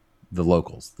love the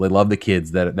locals. They love the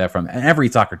kids that from, and every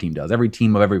soccer team does. Every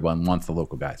team of everyone wants the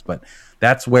local guys, but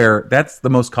that's the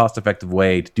most cost-effective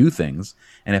way to do things.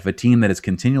 And if a team that is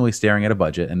continually staring at a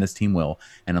budget, and this team will,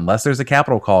 and unless there's a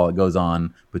capital call that goes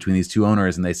on between these two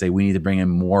owners and they say we need to bring in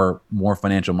more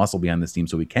financial muscle behind this team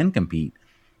so we can compete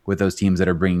with those teams that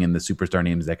are bringing in the superstar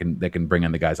names that can bring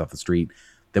in the guys off the street,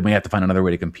 then we have to find another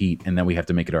way to compete, and then we have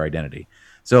to make it our identity.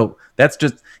 So that's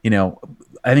just,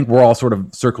 I think we're all sort of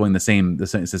circling the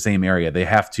same area. They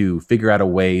have to figure out a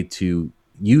way to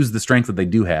use the strength that they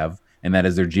do have, and that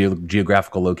is their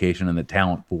geographical location and the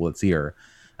talent pool that's here.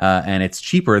 And it's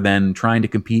cheaper than trying to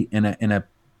compete in an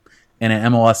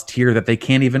MLS tier that they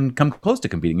can't even come close to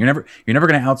competing. You're never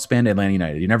going to outspend Atlanta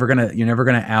United. You're never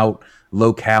going to out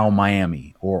locale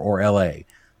Miami or LA.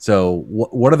 So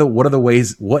what are the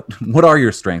ways? What are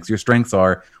your strengths? Your strengths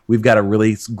are, we've got a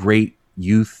really great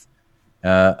youth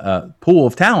pool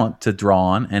of talent to draw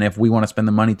on, and if we want to spend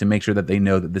the money to make sure that they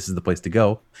know that this is the place to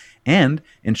go, and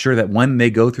ensure that when they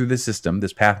go through the system,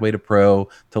 this pathway to pro,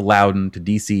 to Loudoun, to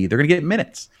DC, they're going to get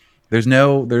minutes. There's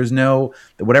no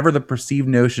whatever the perceived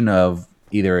notion of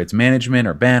either it's management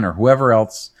or Ben or whoever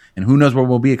else, and who knows where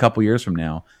we'll be a couple years from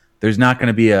now. There's not going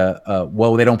to be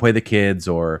well, they don't play the kids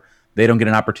or they don't get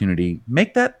an opportunity.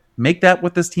 Make that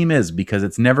what this team is, because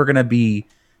it's never going to be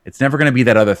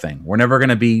that other thing. We're never going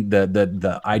to be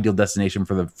the ideal destination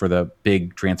for the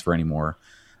big transfer anymore.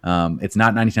 It's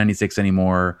not 1996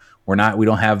 anymore. We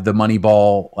don't have the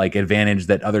Moneyball like advantage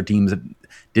that other teams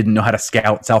didn't know how to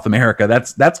scout South America.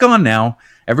 That's gone now.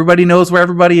 Everybody knows where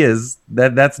everybody is.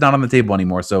 That's not on the table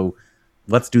anymore. So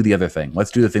let's do the other thing.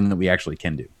 Let's do the thing that we actually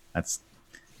can do. That's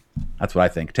what I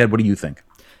think. Ted, what do you think?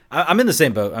 I'm in the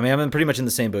same boat. I mean, I'm pretty much in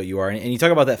the same boat you are. And you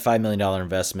talk about that $5 million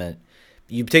investment.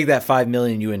 You take that $5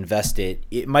 million, you invest it.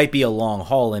 It might be a long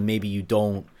haul, and maybe you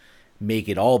don't make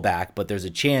it all back, but there's a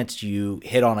chance you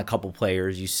hit on a couple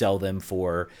players, you sell them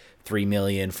for $3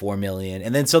 million, $4 million,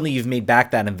 and then suddenly you've made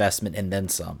back that investment and then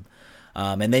some.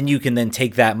 And then you can then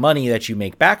take that money that you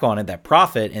make back on it, that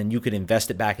profit, and you can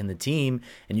invest it back in the team,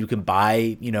 and you can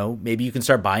buy, maybe you can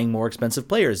start buying more expensive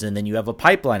players, and then you have a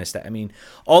pipeline of stuff. I mean,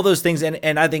 all those things.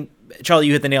 And I think, Charlie,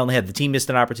 you hit the nail on the head. The team missed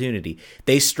an opportunity.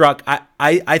 They struck,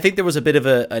 I think there was a bit of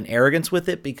an arrogance with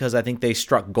it, because I think they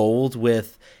struck gold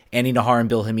with Andy Nahar and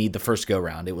Bill Hamid the first go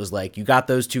round. It was like, you got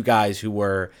those two guys who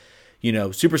were,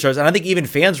 superstars. And I think even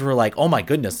fans were like, oh my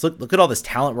goodness, look at all this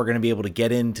talent we're going to be able to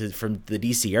get into from the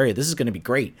DC area. This is going to be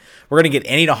great. We're going to get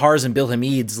Andy Nahars and Bill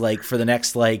Hamids for the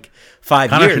next 5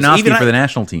 years. Even for the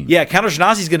national team. Yeah, Connor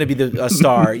Shanasi's going to be a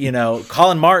star.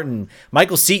 Colin Martin,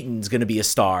 Michael Seaton's going to be a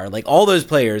star. All those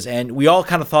players, and we all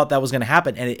kind of thought that was going to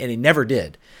happen, and it never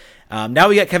did. Now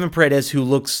we got Kevin Paredes, who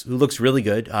looks really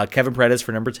good. Kevin Paredes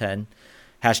for number 10.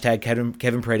 Hashtag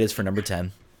Kevin Paredes for number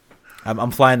 10.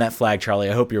 I'm flying that flag, Charlie.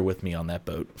 I hope you're with me on that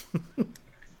boat.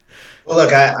 Well,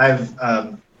 look, I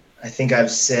think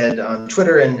I've said on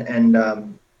Twitter, and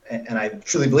I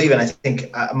truly believe, and I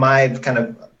think my kind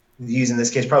of views in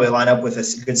this case probably line up with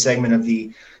a good segment of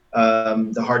the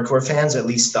hardcore fans, at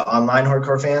least the online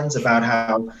hardcore fans, about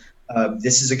how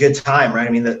this is a good time, right?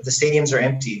 I mean, the stadiums are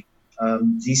empty.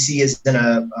 DC is in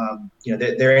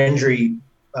their injury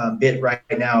bit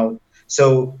right now,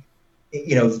 so.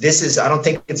 This is, I don't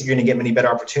think you're going to get many better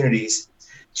opportunities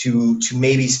to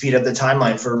maybe speed up the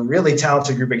timeline for a really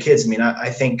talented group of kids. I mean, I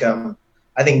think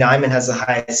Nyman has the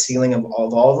highest ceiling of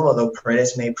all of them, although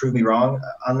Paredes may prove me wrong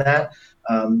on that.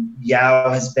 Yao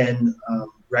has been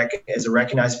as a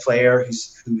recognized player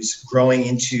who's growing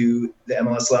into the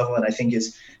MLS level, and I think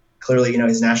is clearly,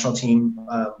 his national team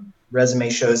resume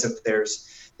shows that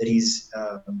he's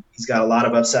got a lot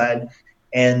of upside.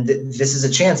 And this is a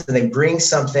chance, and they bring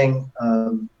something.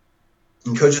 And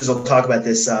coaches will talk about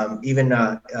this. Even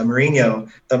Mourinho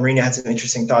had some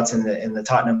interesting thoughts in the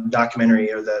Tottenham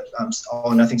documentary, or the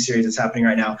All or Nothing series that's happening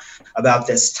right now, about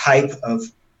this type of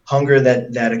hunger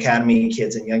that academy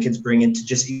kids and young kids bring into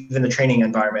just even the training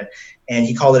environment. And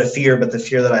he called it a fear, but the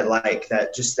fear that I like,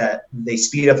 that they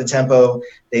speed up the tempo,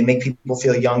 they make people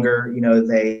feel younger,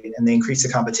 they increase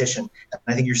the competition. And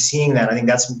I think you're seeing that. I think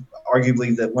that's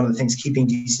arguably one of the things keeping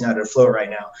DC United afloat right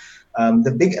now. And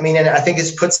I think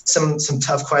it's put some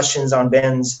tough questions on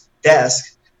Ben's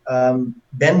desk.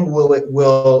 Ben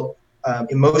will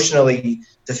emotionally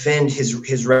defend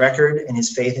his record and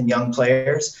his faith in young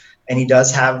players. And he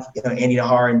does have, Andy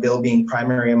Nahar and Bill being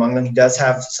primary among them. He does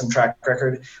have some track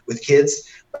record with kids,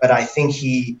 but I think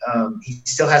he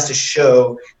still has to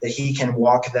show that he can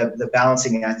walk the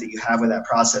balancing act that you have with that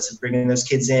process of bringing those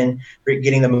kids in,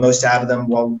 getting the most out of them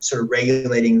while sort of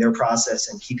regulating their process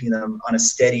and keeping them on a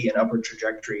steady and upward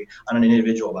trajectory on an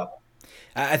individual level.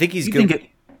 I think he's good.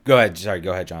 Go ahead. Sorry,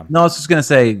 go ahead, John. No, I was just going to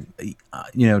say,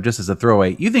 just as a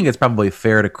throwaway, you think it's probably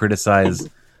fair to criticize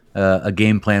a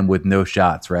game plan with no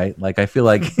shots, right? I feel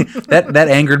like that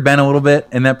angered Ben a little bit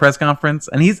in that press conference,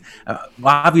 and he's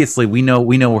obviously we know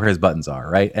where his buttons are,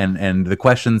 right? And the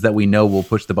questions that we know will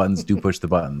push the buttons do push the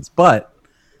buttons, but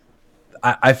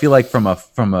I feel like from a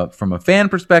fan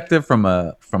perspective, from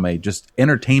a just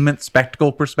entertainment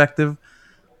spectacle perspective,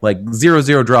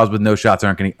 0-0 draws with no shots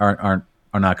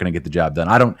are not going to get the job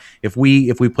done. If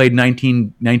we played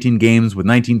 19 games with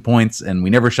 19 points and we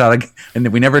never shot and we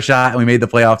made the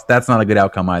playoffs, that's not a good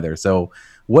outcome either. So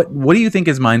what do you think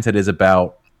his mindset is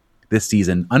about this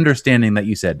season, understanding that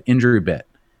you said injury bit,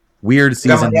 weird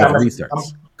season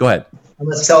restarts? Go ahead. I'm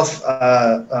a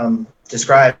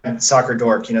self-described soccer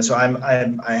dork, so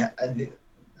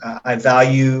I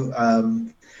value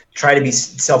try to be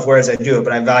self-aware as I do it,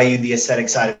 but I value the aesthetic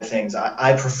side of things.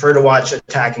 I prefer to watch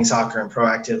attacking soccer and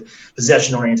proactive,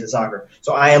 possession-oriented soccer.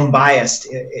 So I am biased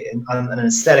on an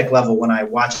aesthetic level when I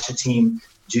watch a team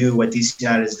do what DC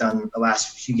United has done the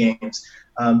last few games.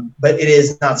 But it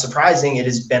is not surprising. It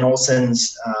is Ben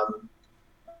Olsen's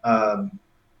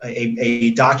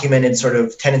a documented sort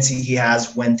of tendency he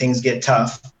has when things get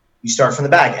tough. You start from the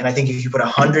back. And I think if you put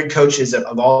 100 coaches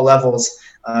of all levels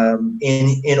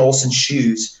in Olsen's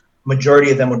shoes, majority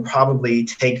of them would probably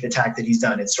take the tack that he's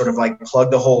done. It's sort of like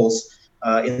plug the holes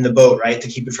in the boat, right, to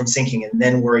keep it from sinking, and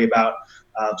then worry about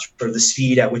sort of the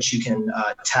speed at which you can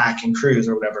tack and cruise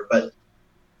or whatever. But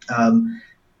and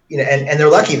they're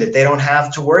lucky that they don't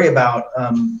have to worry about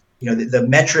the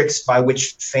metrics by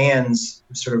which fans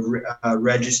sort of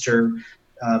register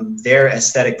their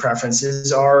aesthetic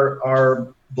preferences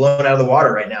are blown out of the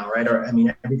water right now, right? Or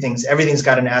everything's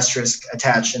got an asterisk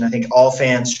attached, and I think all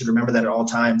fans should remember that at all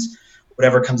times.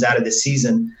 Whatever comes out of this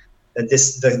season, that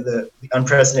the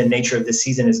unprecedented nature of this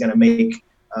season is going to make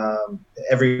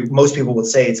most people would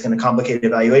say it's going to complicate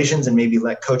evaluations and maybe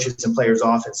let coaches and players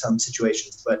off in some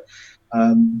situations. But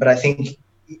I think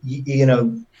you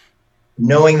know,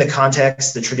 knowing the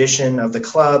context, the tradition of the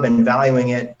club, and valuing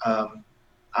it,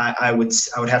 I would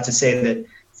have to say that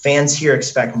fans here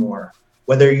expect more.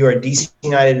 Whether you're a DC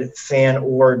United fan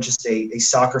or just a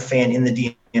soccer fan in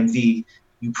the DMV,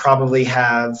 you probably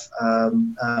have a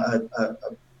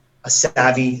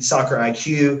savvy soccer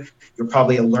IQ. You're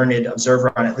probably a learned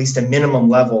observer on at least a minimum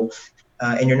level.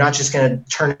 And you're not just going to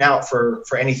turn out for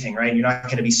anything, right? You're not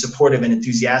going to be supportive and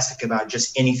enthusiastic about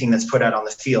just anything that's put out on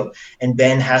the field. And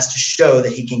Ben has to show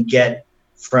that he can get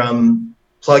from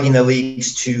plugging the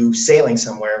leagues to sailing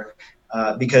somewhere,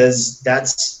 because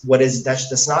that's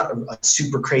not a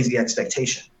super crazy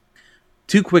expectation.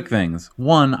 Two quick things.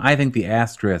 One, I think the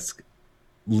asterisk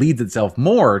leads itself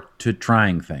more to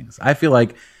trying things. I feel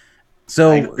like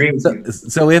so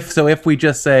if we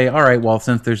just say, all right, well,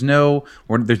 since there's no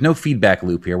feedback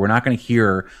loop here, we're not going to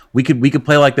hear. We could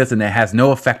play like this, and it has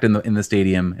no effect in the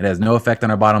stadium. It has no effect on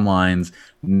our bottom lines.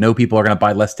 No people are going to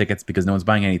buy less tickets because no one's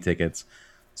buying any tickets.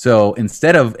 So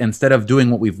instead of doing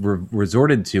what we've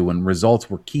resorted to when results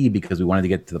were key because we wanted to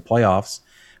get to the playoffs,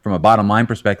 from a bottom line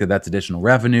perspective, that's additional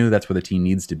revenue. That's where the team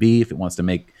needs to be if it wants to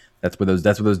make. That's where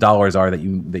those dollars are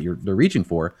they're reaching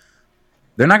for.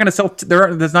 They're not going to sell.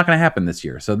 That's not going to happen this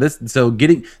year. So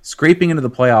scraping into the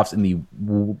playoffs in the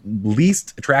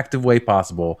least attractive way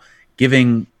possible,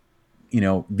 giving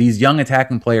these young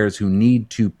attacking players who need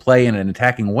to play in an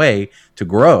attacking way to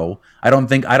grow. I don't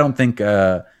think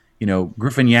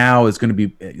Griffin Yao is going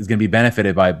to be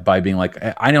benefited by being like,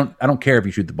 I don't care if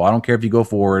you shoot the ball. I don't care if you go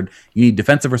forward. You need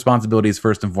defensive responsibilities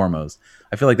first and foremost.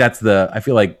 I feel like you're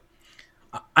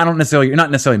not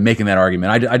necessarily making that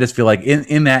argument. I just feel like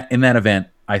in that event,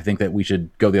 I think that we should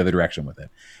go the other direction with it.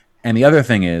 And the other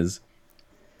thing is,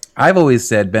 I've always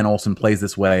said Ben Olsen plays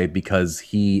this way because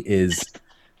he is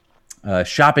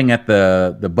shopping at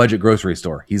the budget grocery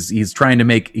store. He's trying to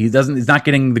make. He's not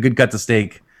getting the good cuts of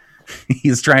steak.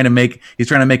 He's trying to make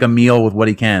a meal with what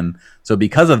he can. So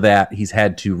because of that, he's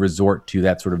had to resort to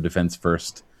that sort of defense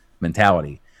first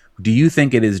mentality. Do you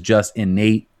think it is just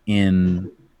innate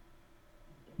in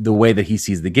the way that he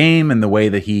sees the game and the way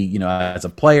that he, as a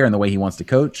player and the way he wants to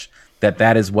coach,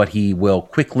 that is what he will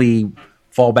quickly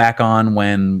fall back on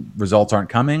when results aren't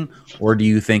coming? Or do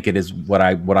you think it is what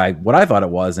I thought it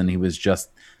was, and he was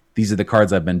just, these are the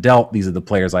cards I've been dealt, these are the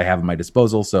players I have at my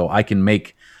disposal, so I can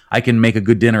make a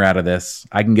good dinner out of this.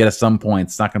 I can get us some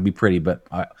points. It's not going to be pretty, but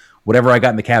whatever I got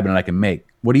in the cabinet, I can make.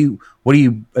 What do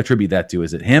you attribute that to?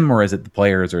 Is it him, or is it the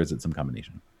players, or is it some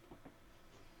combination?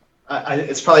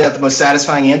 It's probably not the most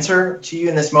satisfying answer to you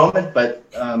in this moment, but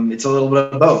it's a little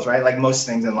bit of both, right? Like most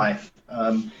things in life.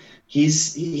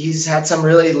 He's had some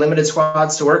really limited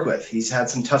squads to work with. He's had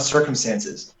some tough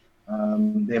circumstances.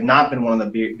 They have not been one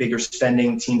of the bigger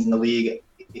spending teams in the league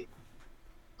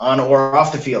on or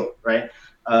off the field, right?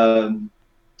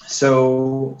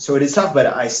 So it is tough, but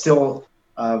I still,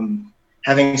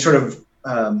 having sort of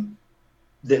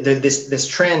this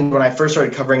trend when I first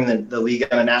started covering the league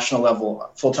on a national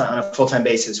level, on a full-time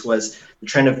basis, was the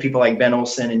trend of people like Ben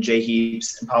Olsen and Jay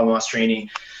Heaps and Paolo Mastrini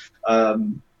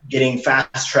getting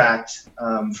fast-tracked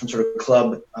from sort of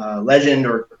club legend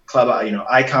or club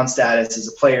icon status as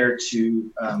a player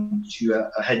to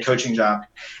a head coaching job.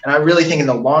 And I really think in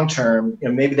the long term,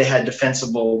 maybe they had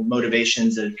defensible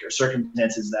motivations or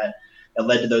circumstances that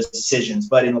led to those decisions.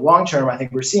 But in the long term, I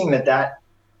think we're seeing that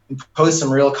imposed some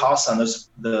real costs on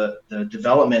the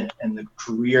development and the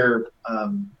career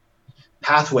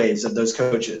pathways of those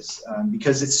coaches,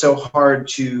 because it's so hard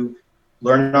to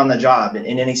learn on the job in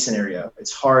any scenario.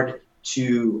 It's hard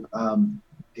to have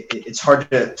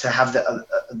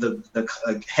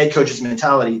the head coach's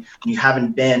mentality when you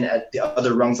haven't been at the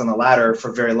other rungs on the ladder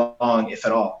for very long, if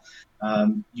at all.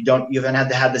 You haven't had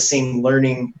to have the same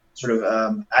learning sort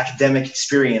of academic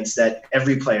experience that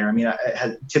every player,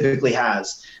 typically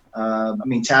has.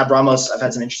 Tab Ramos, I've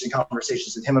had some interesting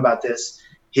conversations with him about this.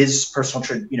 His personal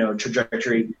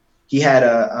trajectory. He had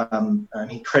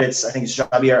he credits, I think it's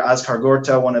Javier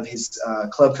Azcargorta, one of his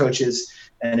club coaches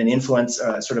and an influence,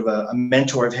 sort of a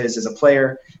mentor of his as a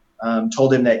player,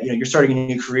 told him that, you're starting a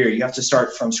new career. You have to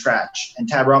start from scratch. And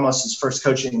Tab Ramos's first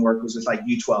coaching work was with like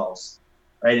U12s,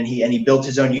 right? And he built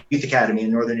his own youth academy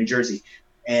in northern New Jersey.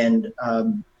 And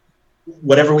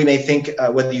whatever we may think,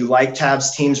 whether you like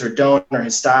Tab's teams or don't, or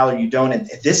his style or you don't,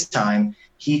 at this time,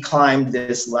 he climbed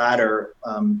this ladder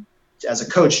as a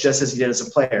coach just as he did as a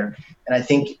player. And I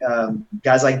think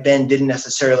guys like Ben didn't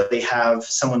necessarily have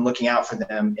someone looking out for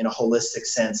them in a holistic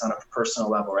sense on a personal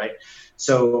level, right?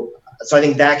 So I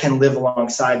think that can live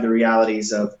alongside the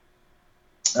realities of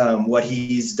what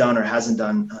he's done or hasn't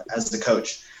done as the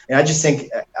coach. And I just think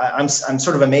I'm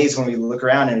sort of amazed when we look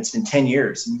around and it's been 10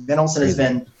 years. And Ben Olsen has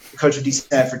been the coach of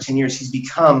DC United for 10 years. He's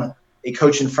become a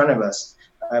coach in front of us.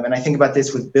 And I think about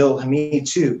this with Bill Hamid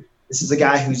too. This is a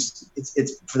guy who's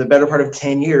it's for the better part of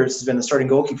 10 years has been the starting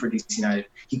goalkeeper for DC United.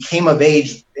 He came of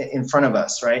age in front of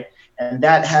us, right? And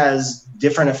that has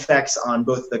different effects on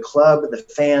both the club, the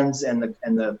fans, and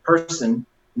the person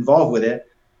involved with it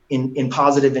in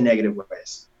positive and negative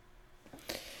ways.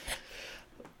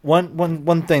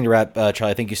 One thing to wrap,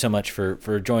 Charlie. Thank you so much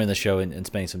for joining the show and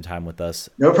spending some time with us.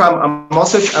 No problem.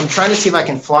 I'm trying to see if I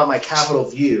can flaunt my Capitol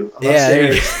view. I'm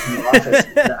upstairs in the office.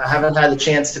 I haven't had the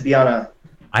chance to be on a.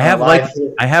 I have like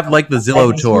the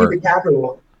Zillow tour. The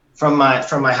Capitol from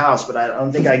my house, but I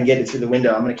don't think I can get it through the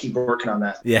window. I'm going to keep working on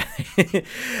that. Yeah.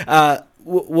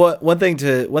 One thing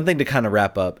to kind of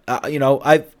wrap up.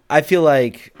 I feel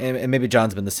like, and maybe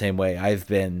John's been the same way.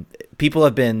 Fans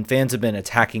have been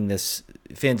attacking this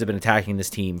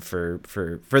team for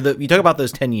you talk about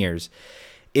those 10 years.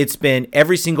 It's been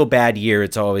every single bad year.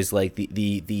 It's always like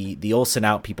the Olsen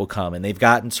out people come, and they've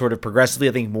gotten sort of progressively.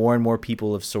 I think more and more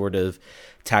people have sort of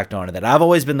tacked on to that. I've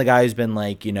always been the guy who's been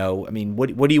like,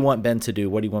 what do you want Ben to do?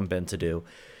 What do you want Ben to do?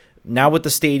 Now with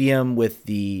the stadium, with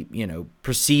the,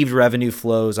 perceived revenue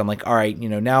flows, I'm like, all right,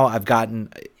 now I've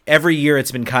gotten every year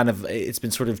it's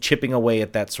been sort of chipping away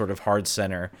at that sort of hard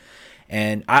center.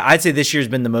 And I'd say this year's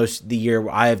been the year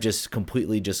where I have just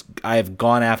completely I have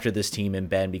gone after this team and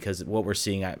Ben, because what we're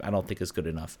seeing, I don't think is good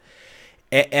enough.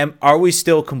 Are we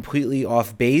still completely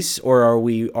off base, or are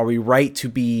we right to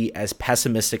be as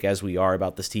pessimistic as we are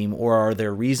about this team, or are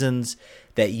there reasons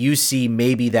that you see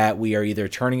maybe that we are either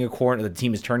turning a corner, the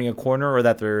team is turning a corner, or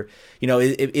that they're,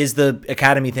 is the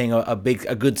academy thing a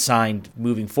good sign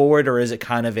moving forward, or is it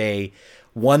kind of a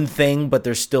one thing, but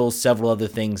there's still several other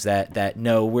things that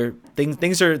no,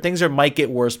 things are might get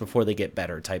worse before they get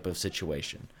better type of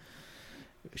situation?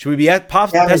 Should we be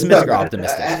pessimistic or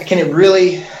optimistic? Can it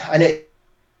really? I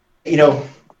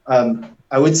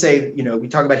would say, we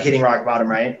talk about hitting rock bottom,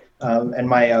 right? And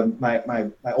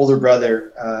my older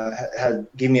brother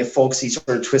gave me a folksy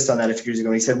sort of twist on that a few years ago.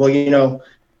 And he said, well,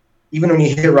 even when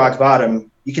you hit rock bottom,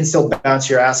 you can still bounce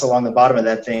your ass along the bottom of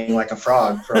that thing like a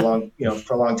frog for a long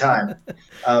time.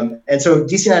 And so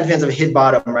DC United fans have hit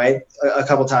bottom, right, a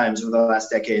couple times over the last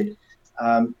decade.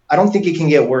 I don't think it can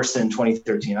get worse than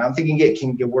 2013. I don't think it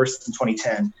can get worse than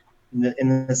 2010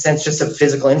 in the sense just of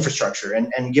physical infrastructure,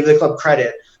 and give the club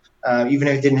credit. Even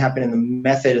if it didn't happen in the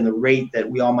method and the rate that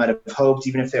we all might have hoped,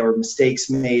 even if there were mistakes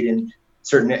made in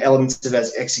certain elements of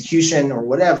execution or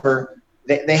whatever,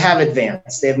 they have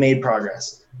advanced. They have made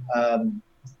progress.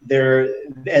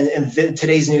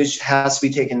 Today's news has to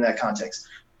be taken in that context.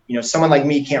 Someone like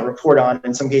me can't report on,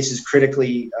 in some cases,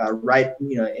 critically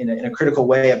in a critical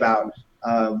way about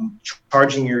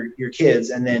charging your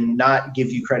kids, and then not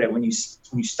give you credit when you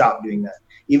stop doing that.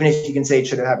 Even if you can say it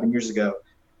should have happened years ago,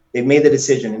 they've made the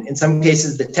decision. And in some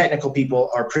cases, the technical people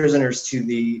are prisoners to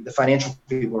the financial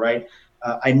people, right?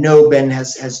 I know Ben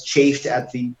has chafed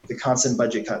at the constant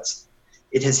budget cuts.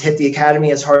 It has hit the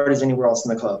academy as hard as anywhere else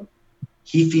in the club.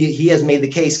 He has made the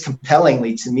case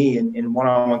compellingly to me in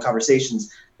one-on-one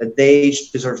conversations that they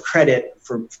deserve credit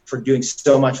for doing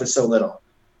so much with so little.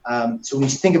 So when you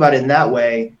think about it in that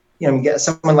way,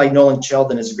 someone like Nolan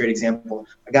Sheldon is a great example.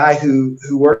 A guy who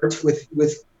worked with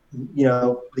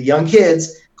the young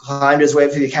kids, climbed his way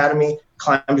up to the academy,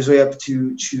 climbed his way up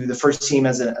to the first team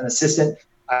as an assistant.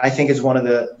 I think is one of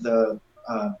the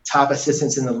top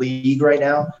assistants in the league right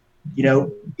now.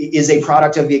 Is a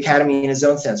product of the academy in his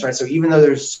own sense, right? So even though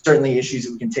there's certainly issues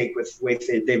that we can take with the way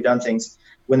they've done things,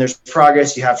 when there's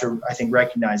progress, you have to, I think,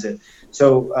 recognize it.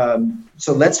 So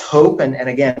let's hope, and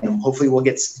again, hopefully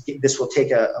this will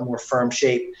take a more firm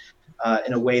shape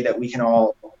in a way that we can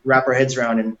all wrap our heads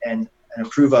around and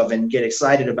approve of and get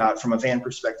excited about from a fan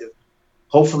perspective.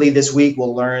 Hopefully this week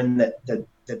we'll learn that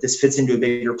this fits into a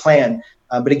bigger plan.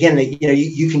 But again,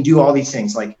 you can do all these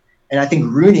things. And I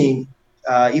think Rooney,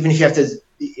 even if you have to,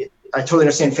 I totally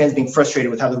understand fans being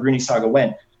frustrated with how the Rooney saga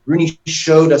went. Rooney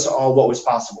showed us all what was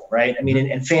possible, right? I mean,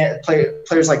 and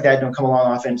players like that don't come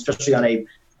along often, especially on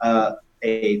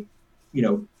a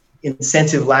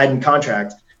incentive-laden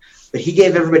contract. But he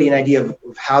gave everybody an idea of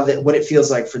what it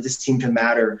feels like for this team to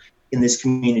matter in this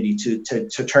community, to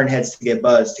turn heads, to get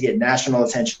buzz, to get national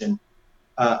attention,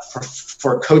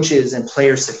 for coaches and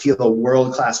players to feel a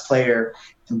world-class player,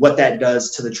 and what that does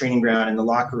to the training ground and the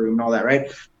locker room and all that,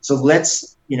 right? So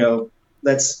let's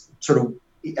sort of,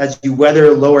 as you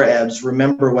weather lower ebbs,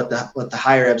 remember what the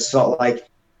higher ebbs felt like,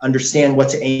 understand what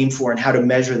to aim for and how to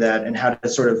measure that, and how to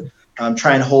sort of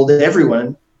try and hold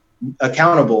everyone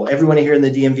accountable, everyone here in the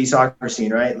DMV soccer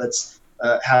scene, right? Let's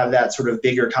have that sort of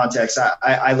bigger context.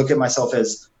 I look at myself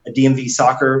as a DMV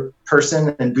soccer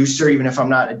person and booster, even if I'm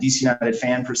not a DC United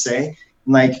fan per se.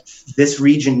 Like, this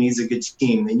region needs a good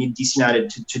team. They need DC United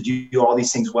to do all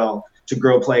these things well, to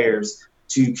grow players,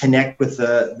 to connect with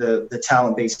the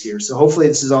talent base here. So hopefully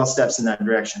this is all steps in that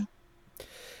direction.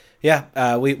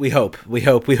 Yeah, we hope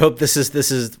this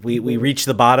is we reach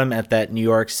the bottom at that New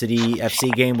York City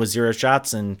FC game with 0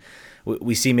 shots, and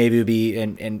we see maybe it would be,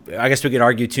 and I guess we could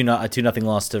argue a 2-0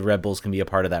 loss to Red Bulls can be a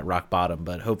part of that rock bottom,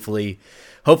 but hopefully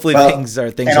things are.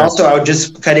 And also, I would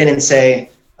just cut in and say,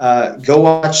 go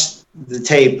watch the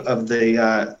tape of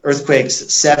the Earthquakes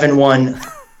 7-1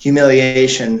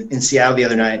 humiliation in Seattle the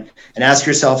other night, and ask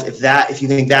yourself if you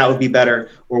think that would be better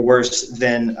or worse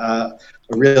than a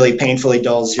really painfully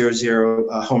dull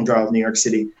 0-0 home draw with New York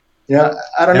City.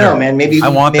 I don't know, man. Maybe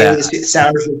the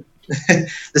Sounders.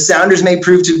 The Sounders may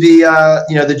prove to be,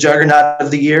 the juggernaut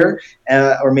of the year,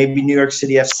 or maybe New York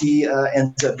City FC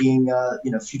ends up being,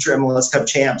 future MLS Cup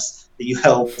champs that you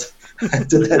helped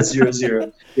to that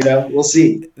 0-0. We'll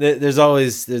see.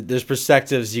 There's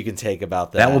perspectives you can take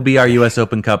about that. That will be our U.S.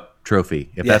 Open Cup trophy.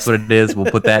 If that's what it is,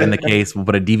 we'll put that in the case. We'll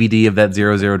put a DVD of that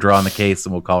 0-0 draw in the case,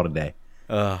 and we'll call it a day.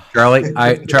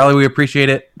 Charlie, we appreciate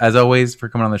it as always for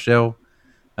coming on the show.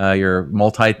 You're a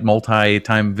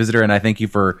multi-time visitor, and I thank you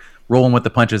for rolling with the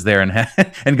punches there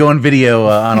and going video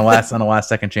on a last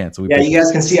second chance. So you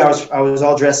guys can see I was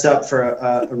all dressed up for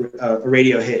a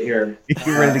radio hit here.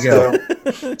 You're ready to go.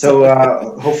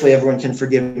 So hopefully everyone can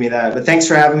forgive me that. But thanks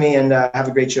for having me, and have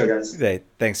a great show, guys. Okay,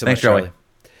 thanks so much, Charlie.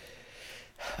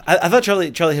 I thought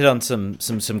Charlie hit on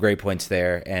some great points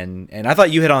there, and I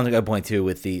thought you hit on a point too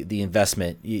with the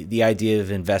investment, the idea of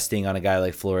investing on a guy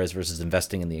like Flores versus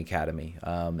investing in the academy.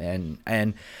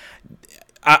 And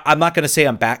I'm not going to say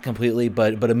I'm back completely,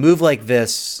 but a move like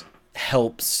this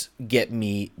helps get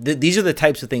me. These are the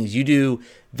types of things you do.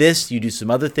 You do some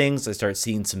other things. I start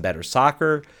seeing some better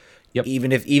soccer. Yep.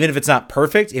 Even if it's not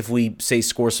perfect, if we say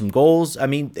score some goals, I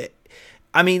mean,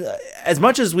 as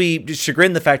much as we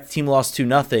chagrin the fact the team lost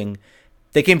 2-0,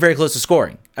 they came very close to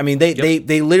scoring. I mean,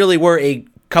 they literally were a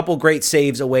couple great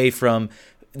saves away from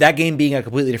that game being a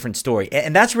completely different story.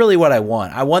 And that's really what I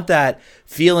want. I want that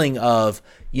feeling of,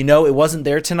 it wasn't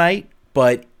there tonight,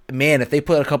 but man, if they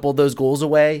put a couple of those goals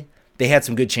away, they had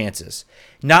some good chances.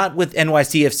 Not with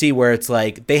NYCFC, where it's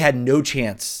like they had no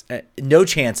chance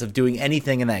of doing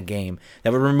anything in that game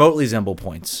that would remotely resemble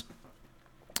points.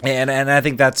 And I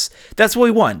think that's what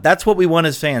we want. That's what we want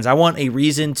as fans. I want a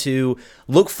reason to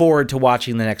look forward to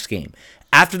watching the next game.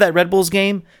 After that Red Bulls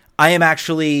game, I am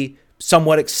actually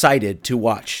somewhat excited to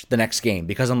watch the next game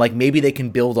because I'm like, maybe they can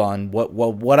build on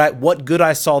what good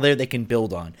I saw there. They can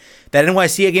build on that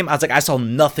NYC game. I was like, I saw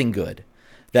nothing good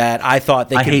that I thought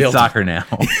they could build. I hate soccer now.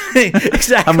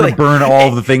 Exactly. I'm going to burn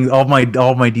all the things, all my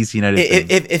DC United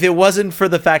things. If it wasn't for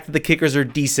the fact that the kickers are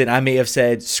decent, I may have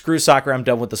said, screw soccer, I'm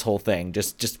done with this whole thing.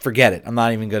 Just forget it. I'm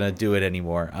not even going to do it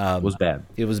anymore. It was bad.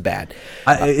 It was bad.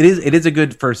 It is a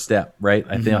good first step, right?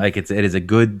 I think like it is a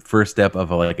good first step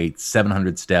of a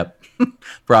 700 step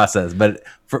process. But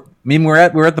we're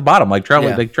at the bottom, like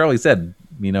Charlie said.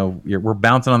 We're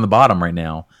bouncing on the bottom right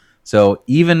now. So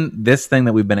even this thing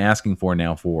that we've been asking for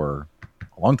now for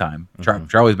a long time,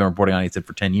 Charlie's been reporting on it, he said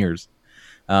for 10 years.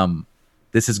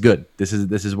 This is good. This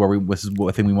is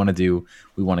what thing we want to do.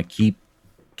 We want to keep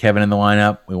Kevin in the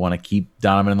lineup. We want to keep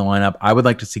Donovan in the lineup. I would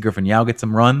like to see Griffin Yao get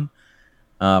some run,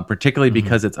 particularly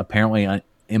because it's apparently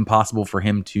impossible for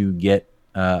him to get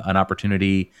an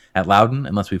opportunity at Loudoun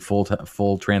unless we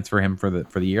full transfer him for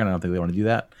the year, and I don't think they want to do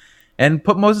that. And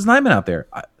put Moses Nyman out there.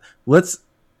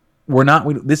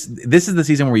 This is the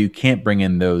season where you can't bring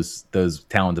in those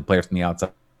talented players from the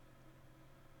outside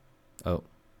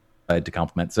to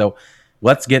complement. So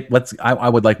I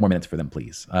would like more minutes for them,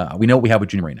 please. We know what we have with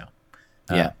Junior right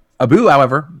now. Abu,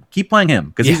 however, keep playing him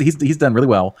because he's done really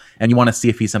well, and you want to see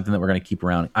if he's something that we're going to keep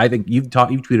around. I think you've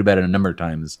tweeted about it a number of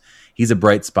times. He's a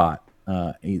bright spot.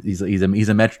 He's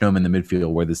a metronome in the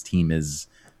midfield where this team is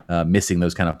missing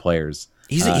those kind of players.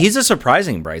 He's a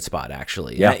surprising bright spot,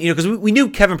 actually. Yeah, because we knew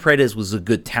Kevin Paredes was a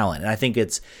good talent, and I think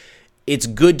it's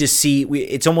good to see.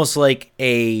 It's almost like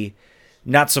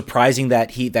not surprising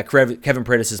that Kevin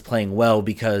Paredes is playing well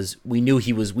because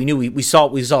we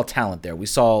saw talent there, we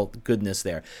saw goodness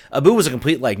there. Abu was a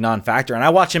complete non-factor, and I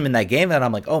watched him in that game, and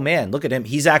I'm like, oh man, look at him.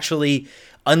 He's actually,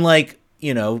 unlike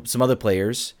some other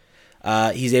players,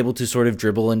 he's able to sort of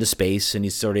dribble into space, and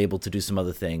he's sort of able to do some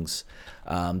other things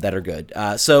that are good.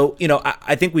 So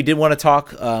I think we did want to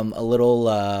talk a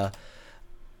little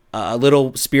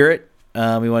spirit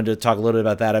We wanted to talk a little bit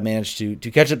about that. I managed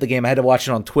to catch up the game. I had to watch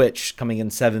it on Twitch, coming in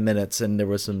 7 minutes, and there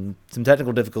was some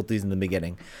technical difficulties in the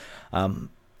beginning.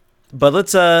 But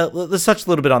let's touch a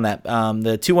little bit on that.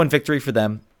 The 2-1 victory for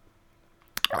them.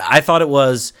 I thought it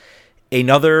was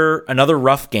another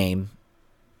rough game,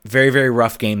 very, very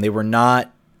rough game. They were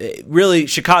not really.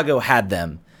 Chicago had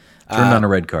them. Turned on a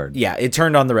red card. Yeah, it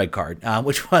turned on the red card,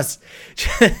 which was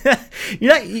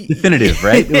definitive,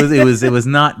 right? It was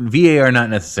not VAR, not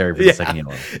necessary for the second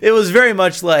yellow. It was very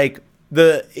much like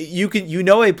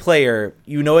a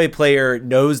player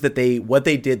knows that what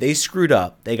they did, they screwed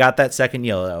up. They got that second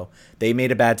yellow. They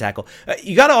made a bad tackle.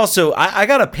 You got to also, I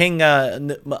got to ping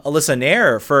Alyssa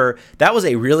Nair for that was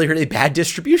a really, really bad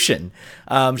distribution.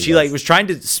 She was trying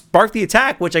to spark the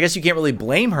attack, which I guess you can't really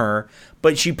blame her.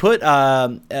 But she put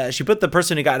the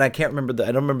person who got, and I don't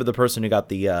remember the person who got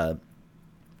the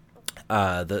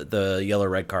yellow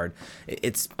red card.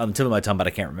 It's on the tip of my tongue, but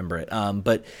I can't remember it.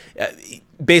 But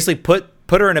basically put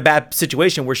her in a bad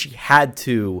situation where she had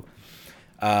to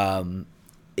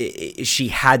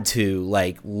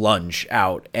like lunge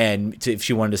out if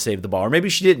she wanted to save the ball, or maybe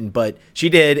she didn't, but she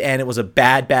did, and it was a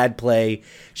bad play.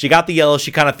 She got the yellow.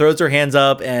 She kind of throws her hands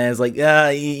up and is like,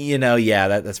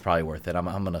 that's probably worth it. I'm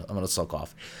gonna sulk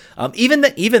off. Even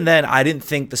then, I didn't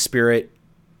think the Spirit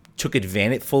took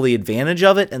fully advantage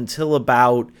of it until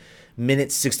about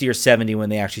minute 60 or 70 when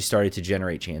they actually started to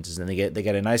generate chances, and they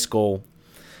get a nice goal.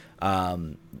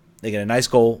 They get a nice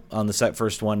goal on the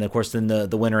first one, and of course then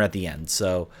the winner at the end.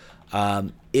 So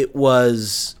it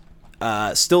was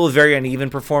still a very uneven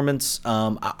performance.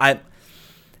 I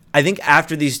think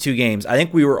after these two games, I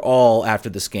think we were all, after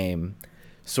this game,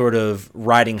 sort of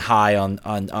riding high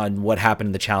on what happened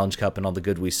in the Challenge Cup and all the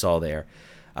good we saw there.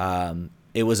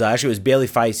 It was Bailey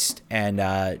Feist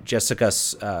and Jessica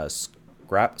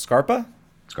Scarpa.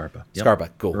 Yep. Scarpa,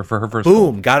 cool. For her first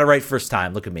boom, goal. got it right first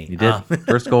time. Look at me. You did.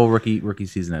 First goal rookie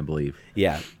season, I believe.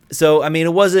 Yeah. So, I mean,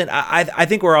 it wasn't. I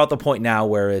think we're at the point now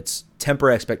where it's temper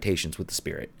expectations with the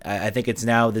Spirit. I think it's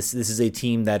now this is a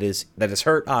team that is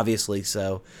hurt, obviously.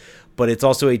 So, but it's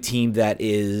also a team that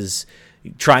is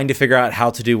trying to figure out how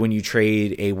to do when you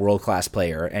trade a world-class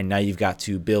player, and now you've got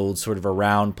to build sort of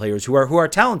around players who are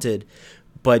talented,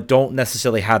 but don't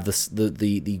necessarily have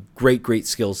the great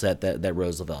skill set that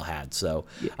Roosevelt had. So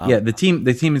the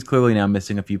team is clearly now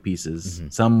missing a few pieces. Mm-hmm.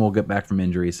 Some will get back from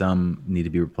injury. Some need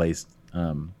to be replaced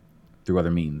through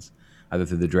other means, either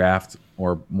through the draft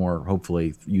or more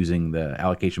hopefully using the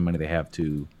allocation money they have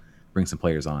to bring some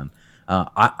players on.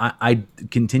 I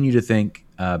continue to think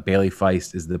Bailey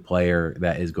Feist is the player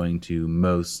that is going to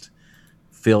most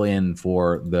fill in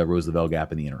for the Roosevelt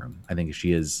gap in the interim. I think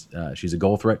she's a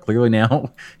goal threat clearly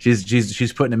now.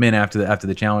 she's putting him in after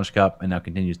the Challenge Cup and now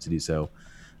continues to do so.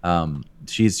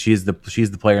 She's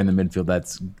the player in the midfield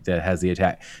that has the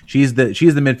attack. She's the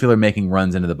midfielder making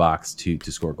runs into the box to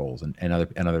score goals, and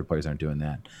other players aren't doing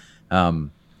that.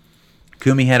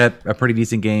 Kumi had a pretty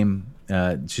decent game.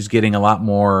 She's getting a lot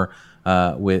more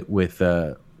with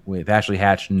Ashley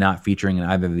Hatch not featuring in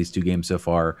either of these two games so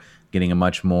far, getting a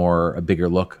bigger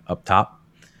look up top,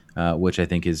 which I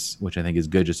think is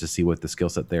good just to see what the skill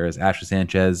set there is. Ashley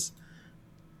Sanchez,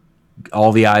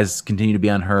 all the eyes continue to be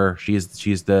on her. She's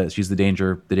the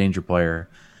danger player.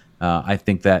 I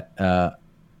think that I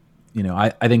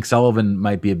think Sullivan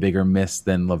might be a bigger miss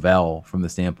than Lavelle from the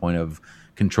standpoint of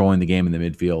controlling the game in the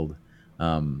midfield.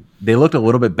 They looked a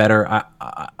little bit better.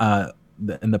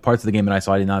 In the parts of the game that I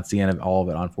saw, I did not see all of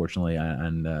it, unfortunately,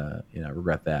 and I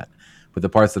regret that. But the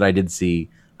parts that I did see,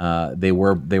 they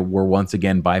were once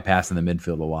again bypassing the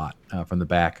midfield a lot from the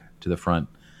back to the front,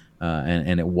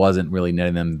 and it wasn't really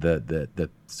netting them the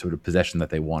sort of possession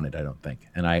that they wanted, I don't think.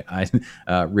 And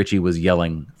Richie was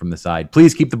yelling from the side,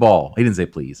 "Please keep the ball." He didn't say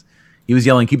please. He was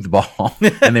yelling, "Keep the ball,"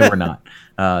 and they were not.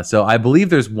 So I believe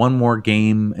there's one more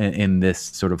game in this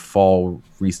sort of fall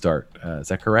restart. Is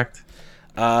that correct?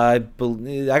 I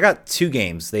got 2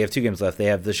 games. They have 2 games left. They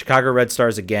have the Chicago Red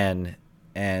Stars again,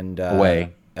 and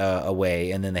away,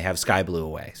 and then they have Sky Blue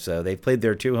away. So they've played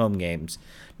their 2 home games.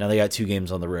 Now they got 2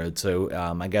 games on the road. So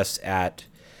I guess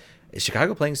is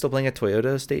Chicago still playing at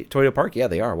Toyota Park? Yeah,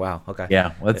 they are. Wow. Okay.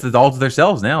 Yeah, well, it's all to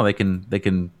themselves now. They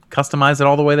can customize it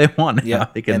all the way they want. Yeah,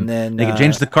 they can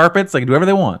change the carpets. They can do whatever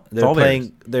they want. It's all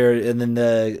playing there, and then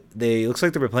they looks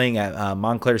like they were playing at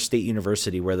Montclair State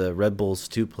University, where the Red Bulls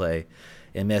 2 play.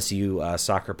 MSU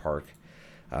Soccer Park.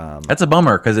 That's a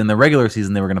bummer because in the regular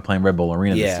season they were going to play in Red Bull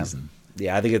Arena this season.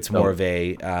 Yeah, I think it's more of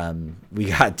a we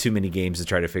got too many games to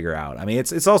try to figure out. I mean,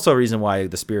 it's also a reason why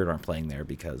the Spirit aren't playing there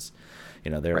because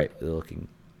they're looking.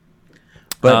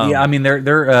 But I mean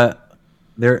they're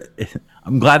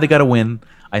I'm glad they got a win.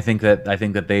 I think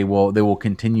that they will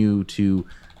continue to.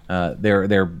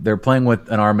 They're playing with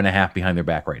an arm and a half behind their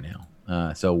back right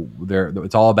now. So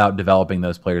it's all about developing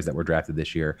those players that were drafted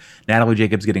this year. Natalie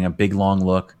Jacobs getting a big long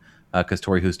look because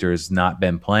Tori Hooster has not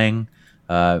been playing.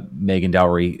 Megan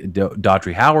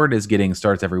Daughtry Howard is getting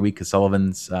starts every week because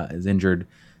Sullivan's is injured,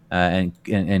 and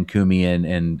Kumi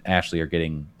and Ashley are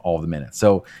getting all the minutes.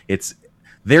 So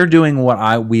they're doing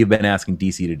what we've been asking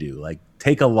DC to do, like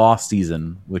take a lost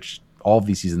season, which all of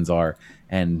these seasons are,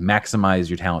 and maximize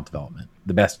your talent development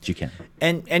the best you can.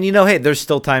 And hey, there's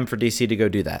still time for DC to go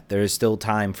do that. There is still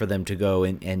time for them to go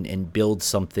and build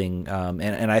something.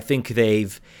 And I think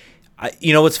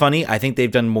what's funny? I think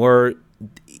they've done more,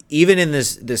 even in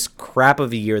this crap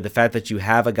of a year. The fact that you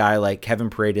have a guy like Kevin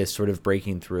Paredes sort of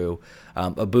breaking through,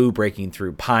 Abu breaking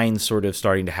through, Pine sort of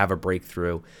starting to have a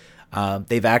breakthrough.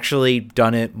 They've actually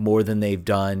done it more than they've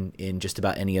done in just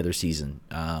about any other season.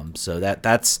 So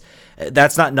that's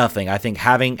not nothing. I think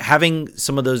having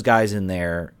some of those guys in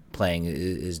there playing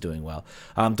is doing well.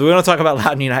 Do we want to talk about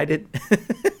Loudoun United?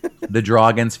 The draw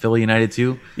against Philly United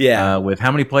too. Yeah. With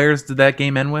how many players did that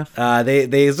game end with?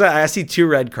 I see 2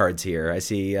 red cards here. I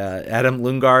see Adam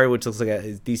Lungar, which looks like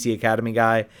a DC Academy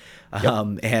guy,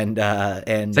 and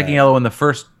second yellow in the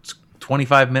first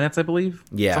 25 minutes, I believe.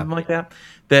 Yeah, something like that.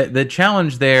 The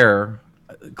challenge there,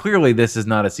 clearly, this is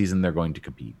not a season they're going to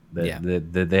compete.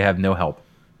 They have no help.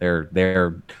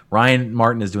 They're Ryan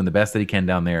Martin is doing the best that he can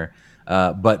down there,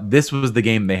 but this was the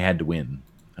game they had to win.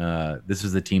 This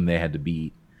was the team they had to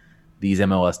beat. These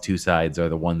MLS 2 sides are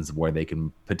the ones where they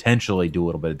can potentially do a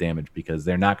little bit of damage because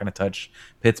they're not going to touch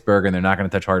Pittsburgh and they're not going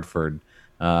to touch Hartford.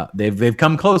 They've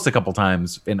come close a couple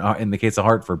times in the case of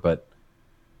Hartford, but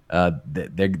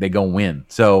they go win.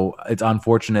 So it's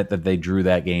unfortunate that they drew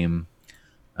that game.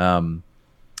 I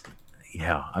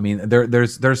mean,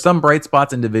 there's some bright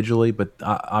spots individually, but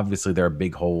obviously there are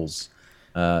big holes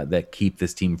that keep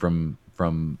this team from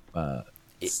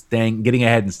getting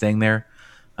ahead and staying there.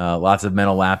 Lots of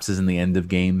mental lapses in the end of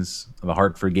games. The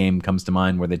Hartford game comes to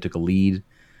mind where they took a lead.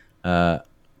 I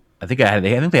think they had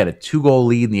a 2-goal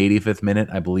lead in the 85th minute.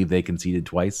 I believe they conceded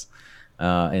twice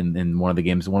in one of the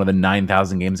games, one of the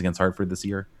 9,000 games against Hartford this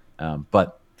year.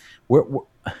 But we're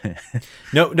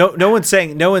no one's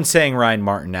saying Ryan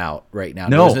Martin out right now.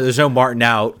 No, there's no Martin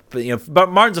out. But but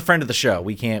Martin's a friend of the show.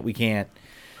 We can't.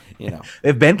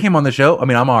 If Ben came on the show, I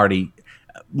mean, I'm already.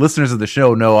 Listeners of the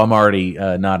show know I'm already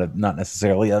not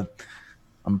necessarily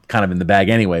I'm kind of in the bag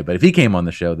anyway. But if he came on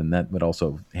the show, then that would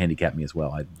also handicap me as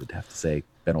well. I would have to say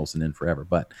Ben Olsen in forever.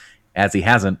 But as he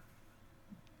hasn't,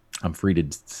 I'm free to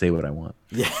say what I want.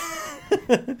 Yeah.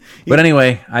 But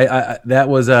anyway,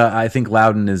 I think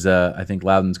Loudoun's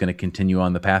going to continue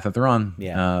on the path that they're on.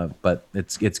 Yeah. But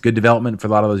it's good development for a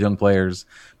lot of those young players,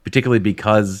 particularly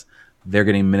because they're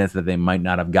getting minutes that they might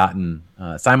not have gotten.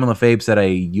 Simon Lefebvre set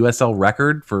a USL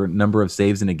record for number of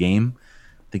saves in a game.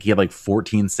 I think he had like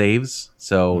 14 saves,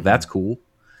 so that's cool.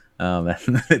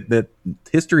 That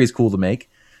history is cool to make.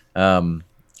 But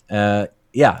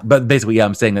basically,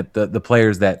 I'm saying that the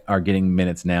players that are getting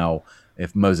minutes now,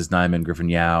 if Moses Nyman, Griffin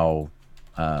Yao,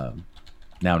 now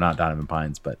not Donovan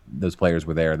Pines, but those players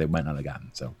were there, they might not have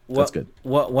gotten. So that's good.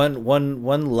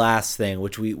 One last thing,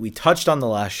 which we touched on the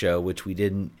last show, which we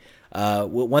didn't.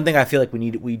 One thing I feel like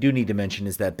we do need to mention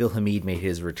is that Bill Hamid made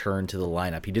his return to the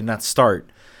lineup. He did not start,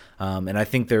 and I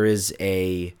think there is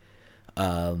here's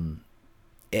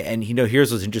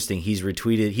what's interesting. He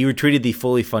retweeted the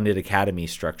fully funded academy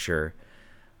structure.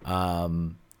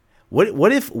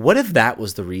 What if that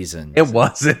was the reason? It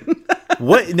wasn't.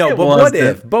 What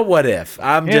if?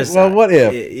 I'm just what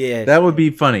if? Yeah, that would be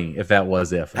funny if that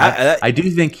was if. I do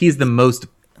think he's the most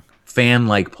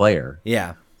fan-like player.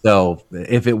 Yeah. So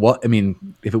if it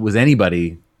was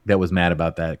anybody that was mad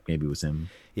about that, maybe it was him.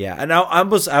 Yeah, and I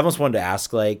almost wanted to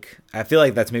ask, like, I feel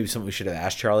like that's maybe something we should have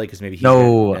asked Charlie, because maybe I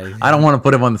don't want to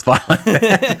put him on the spot like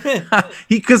that.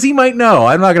 Because he might know.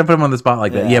 I'm not going to put him on the spot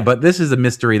like that. Yeah, but this is a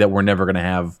mystery that we're never going to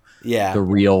have the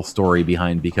real story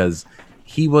behind, because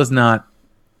he was not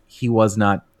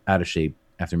out of shape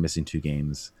after missing 2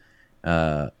 games.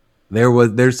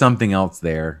 There's something else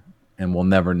there, and we'll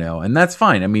never know. And that's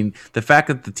fine. I mean, the fact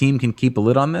that the team can keep a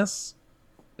lid on this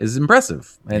is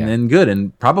impressive and good,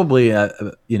 and probably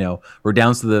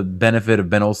redounds to the benefit of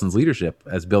Ben Olsen's leadership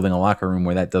as building a locker room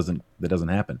where that doesn't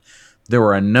happen. There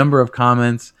were a number of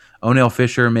comments. O'Neill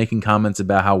Fisher making comments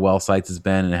about how well Seitz has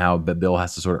been and how Bill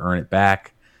has to sort of earn it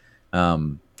back.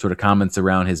 Sort of comments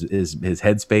around his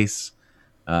headspace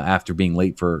after being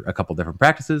late for a couple different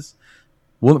practices.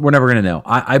 we're never going to know.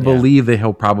 I believe that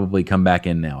he'll probably come back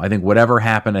in now. I think whatever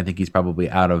happened, I think he's probably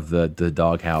out of the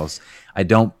doghouse.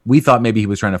 We thought maybe he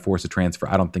was trying to force a transfer.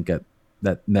 I don't think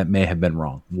that may have been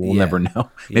wrong. We'll never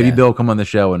know. Maybe Bill will come on the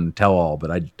show and tell all,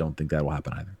 but I don't think that will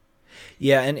happen either.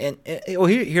 Yeah, and well,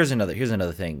 here's another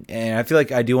thing, and I feel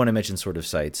like I do want to mention sort of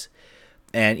sites,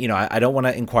 and I don't want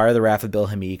to inquire the wrath of Bill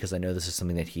Hamid because I know this is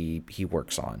something that he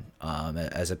works on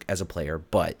as a player,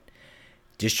 but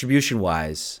distribution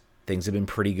wise, things have been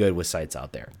pretty good with sites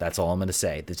out there. That's all I'm going to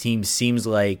say. The team seems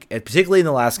like, particularly in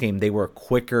the last game, they were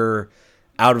quicker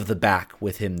out of the back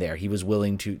with him there. He was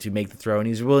willing to make the throw, and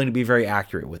he's willing to be very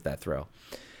accurate with that throw.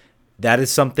 That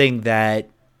is something that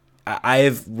I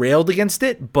have railed against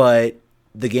it, but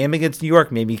the game against New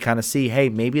York made me kind of see, hey,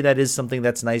 maybe that is something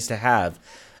that's nice to have.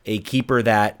 A keeper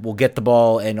that will get the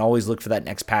ball and always look for that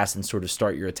next pass and sort of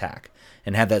start your attack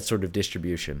and have that sort of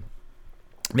distribution.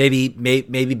 Maybe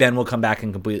Ben will come back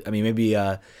and complete. I mean, maybe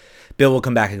Bill will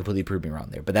come back and completely prove me wrong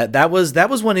there. But that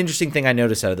was one interesting thing I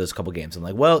noticed out of those couple games. I'm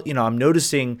like, well, I'm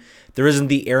noticing there isn't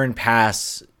the errant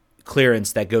pass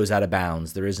clearance that goes out of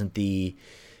bounds. There isn't the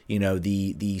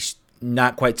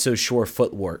not quite so sure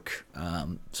footwork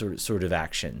sort of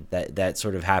action that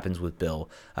sort of happens with Bill,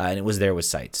 and it was there with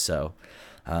sites. So.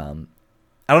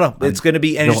 I don't know. It's going to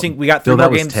be interesting. We got 3 more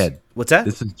games. Ted. What's that?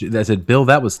 I said, Bill,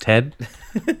 that was Ted.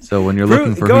 So when you're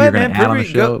looking for who you're going to add on the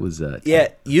show, it was Ted. Yeah,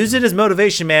 use it as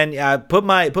motivation, man. Put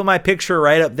my picture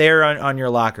right up there on your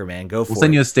locker, man. Go for it. We'll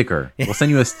send you a sticker. We'll send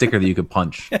you a sticker that you could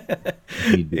punch.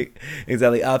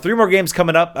 Exactly. 3 more games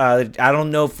coming up. I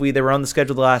don't know if they were on the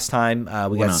schedule the last time.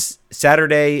 We got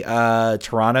Saturday,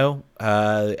 Toronto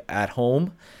at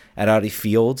home at Audi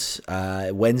Fields.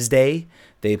 Wednesday,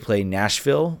 they play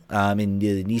Nashville in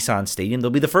the Nissan Stadium. They'll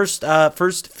be the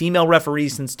first female referee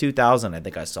since 2000, I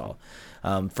think I saw.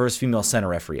 First female center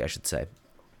referee, I should say,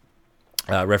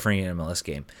 refereeing an MLS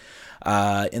game.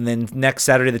 And then next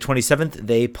Saturday, the 27th,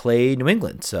 they play New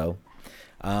England. So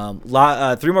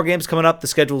 3 more games coming up. The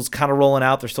schedule's kind of rolling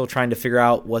out. They're still trying to figure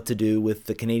out what to do with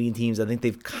the Canadian teams. I think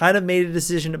they've kind of made a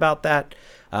decision about that.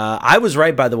 I was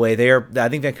right, by the way. I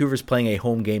think Vancouver's playing a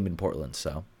home game in Portland.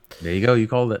 So there you go. You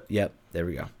called it. Yep. There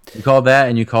we go. You called that,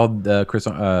 and you called Chris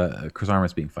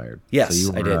Armas being fired. Yes,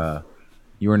 so I did.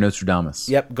 You were Nostradamus.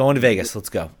 Yep, going to Vegas. Let's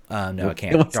go. No, I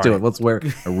can't. Let's do it. Let's wear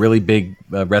a really big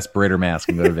respirator mask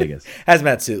and go to Vegas.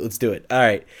 Hazmat suit. Let's do it. All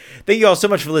right. Thank you all so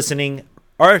much for listening.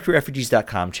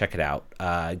 rfkrefugees.com. Check it out.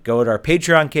 Go to our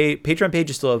Patreon page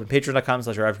is still open.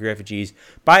 Patreon.com/rfkrefugees.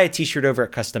 Buy a t-shirt over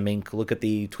at Custom Ink. Look at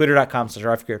the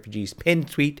twitter.com/rfkrefugees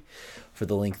pinned tweet for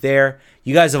the link there.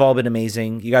 You guys have all been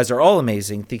amazing. You guys are all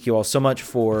amazing. Thank you all so much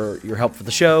for your help for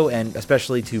the show, and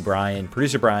especially to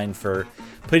producer Brian, for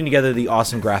putting together the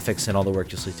awesome graphics and all the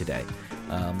work you'll see today.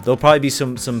 There'll probably be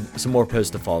some more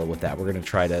posts to follow with that. We're going to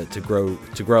try to grow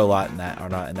a lot in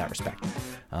that respect.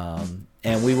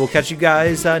 And we will catch you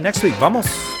guys next week. Vamos.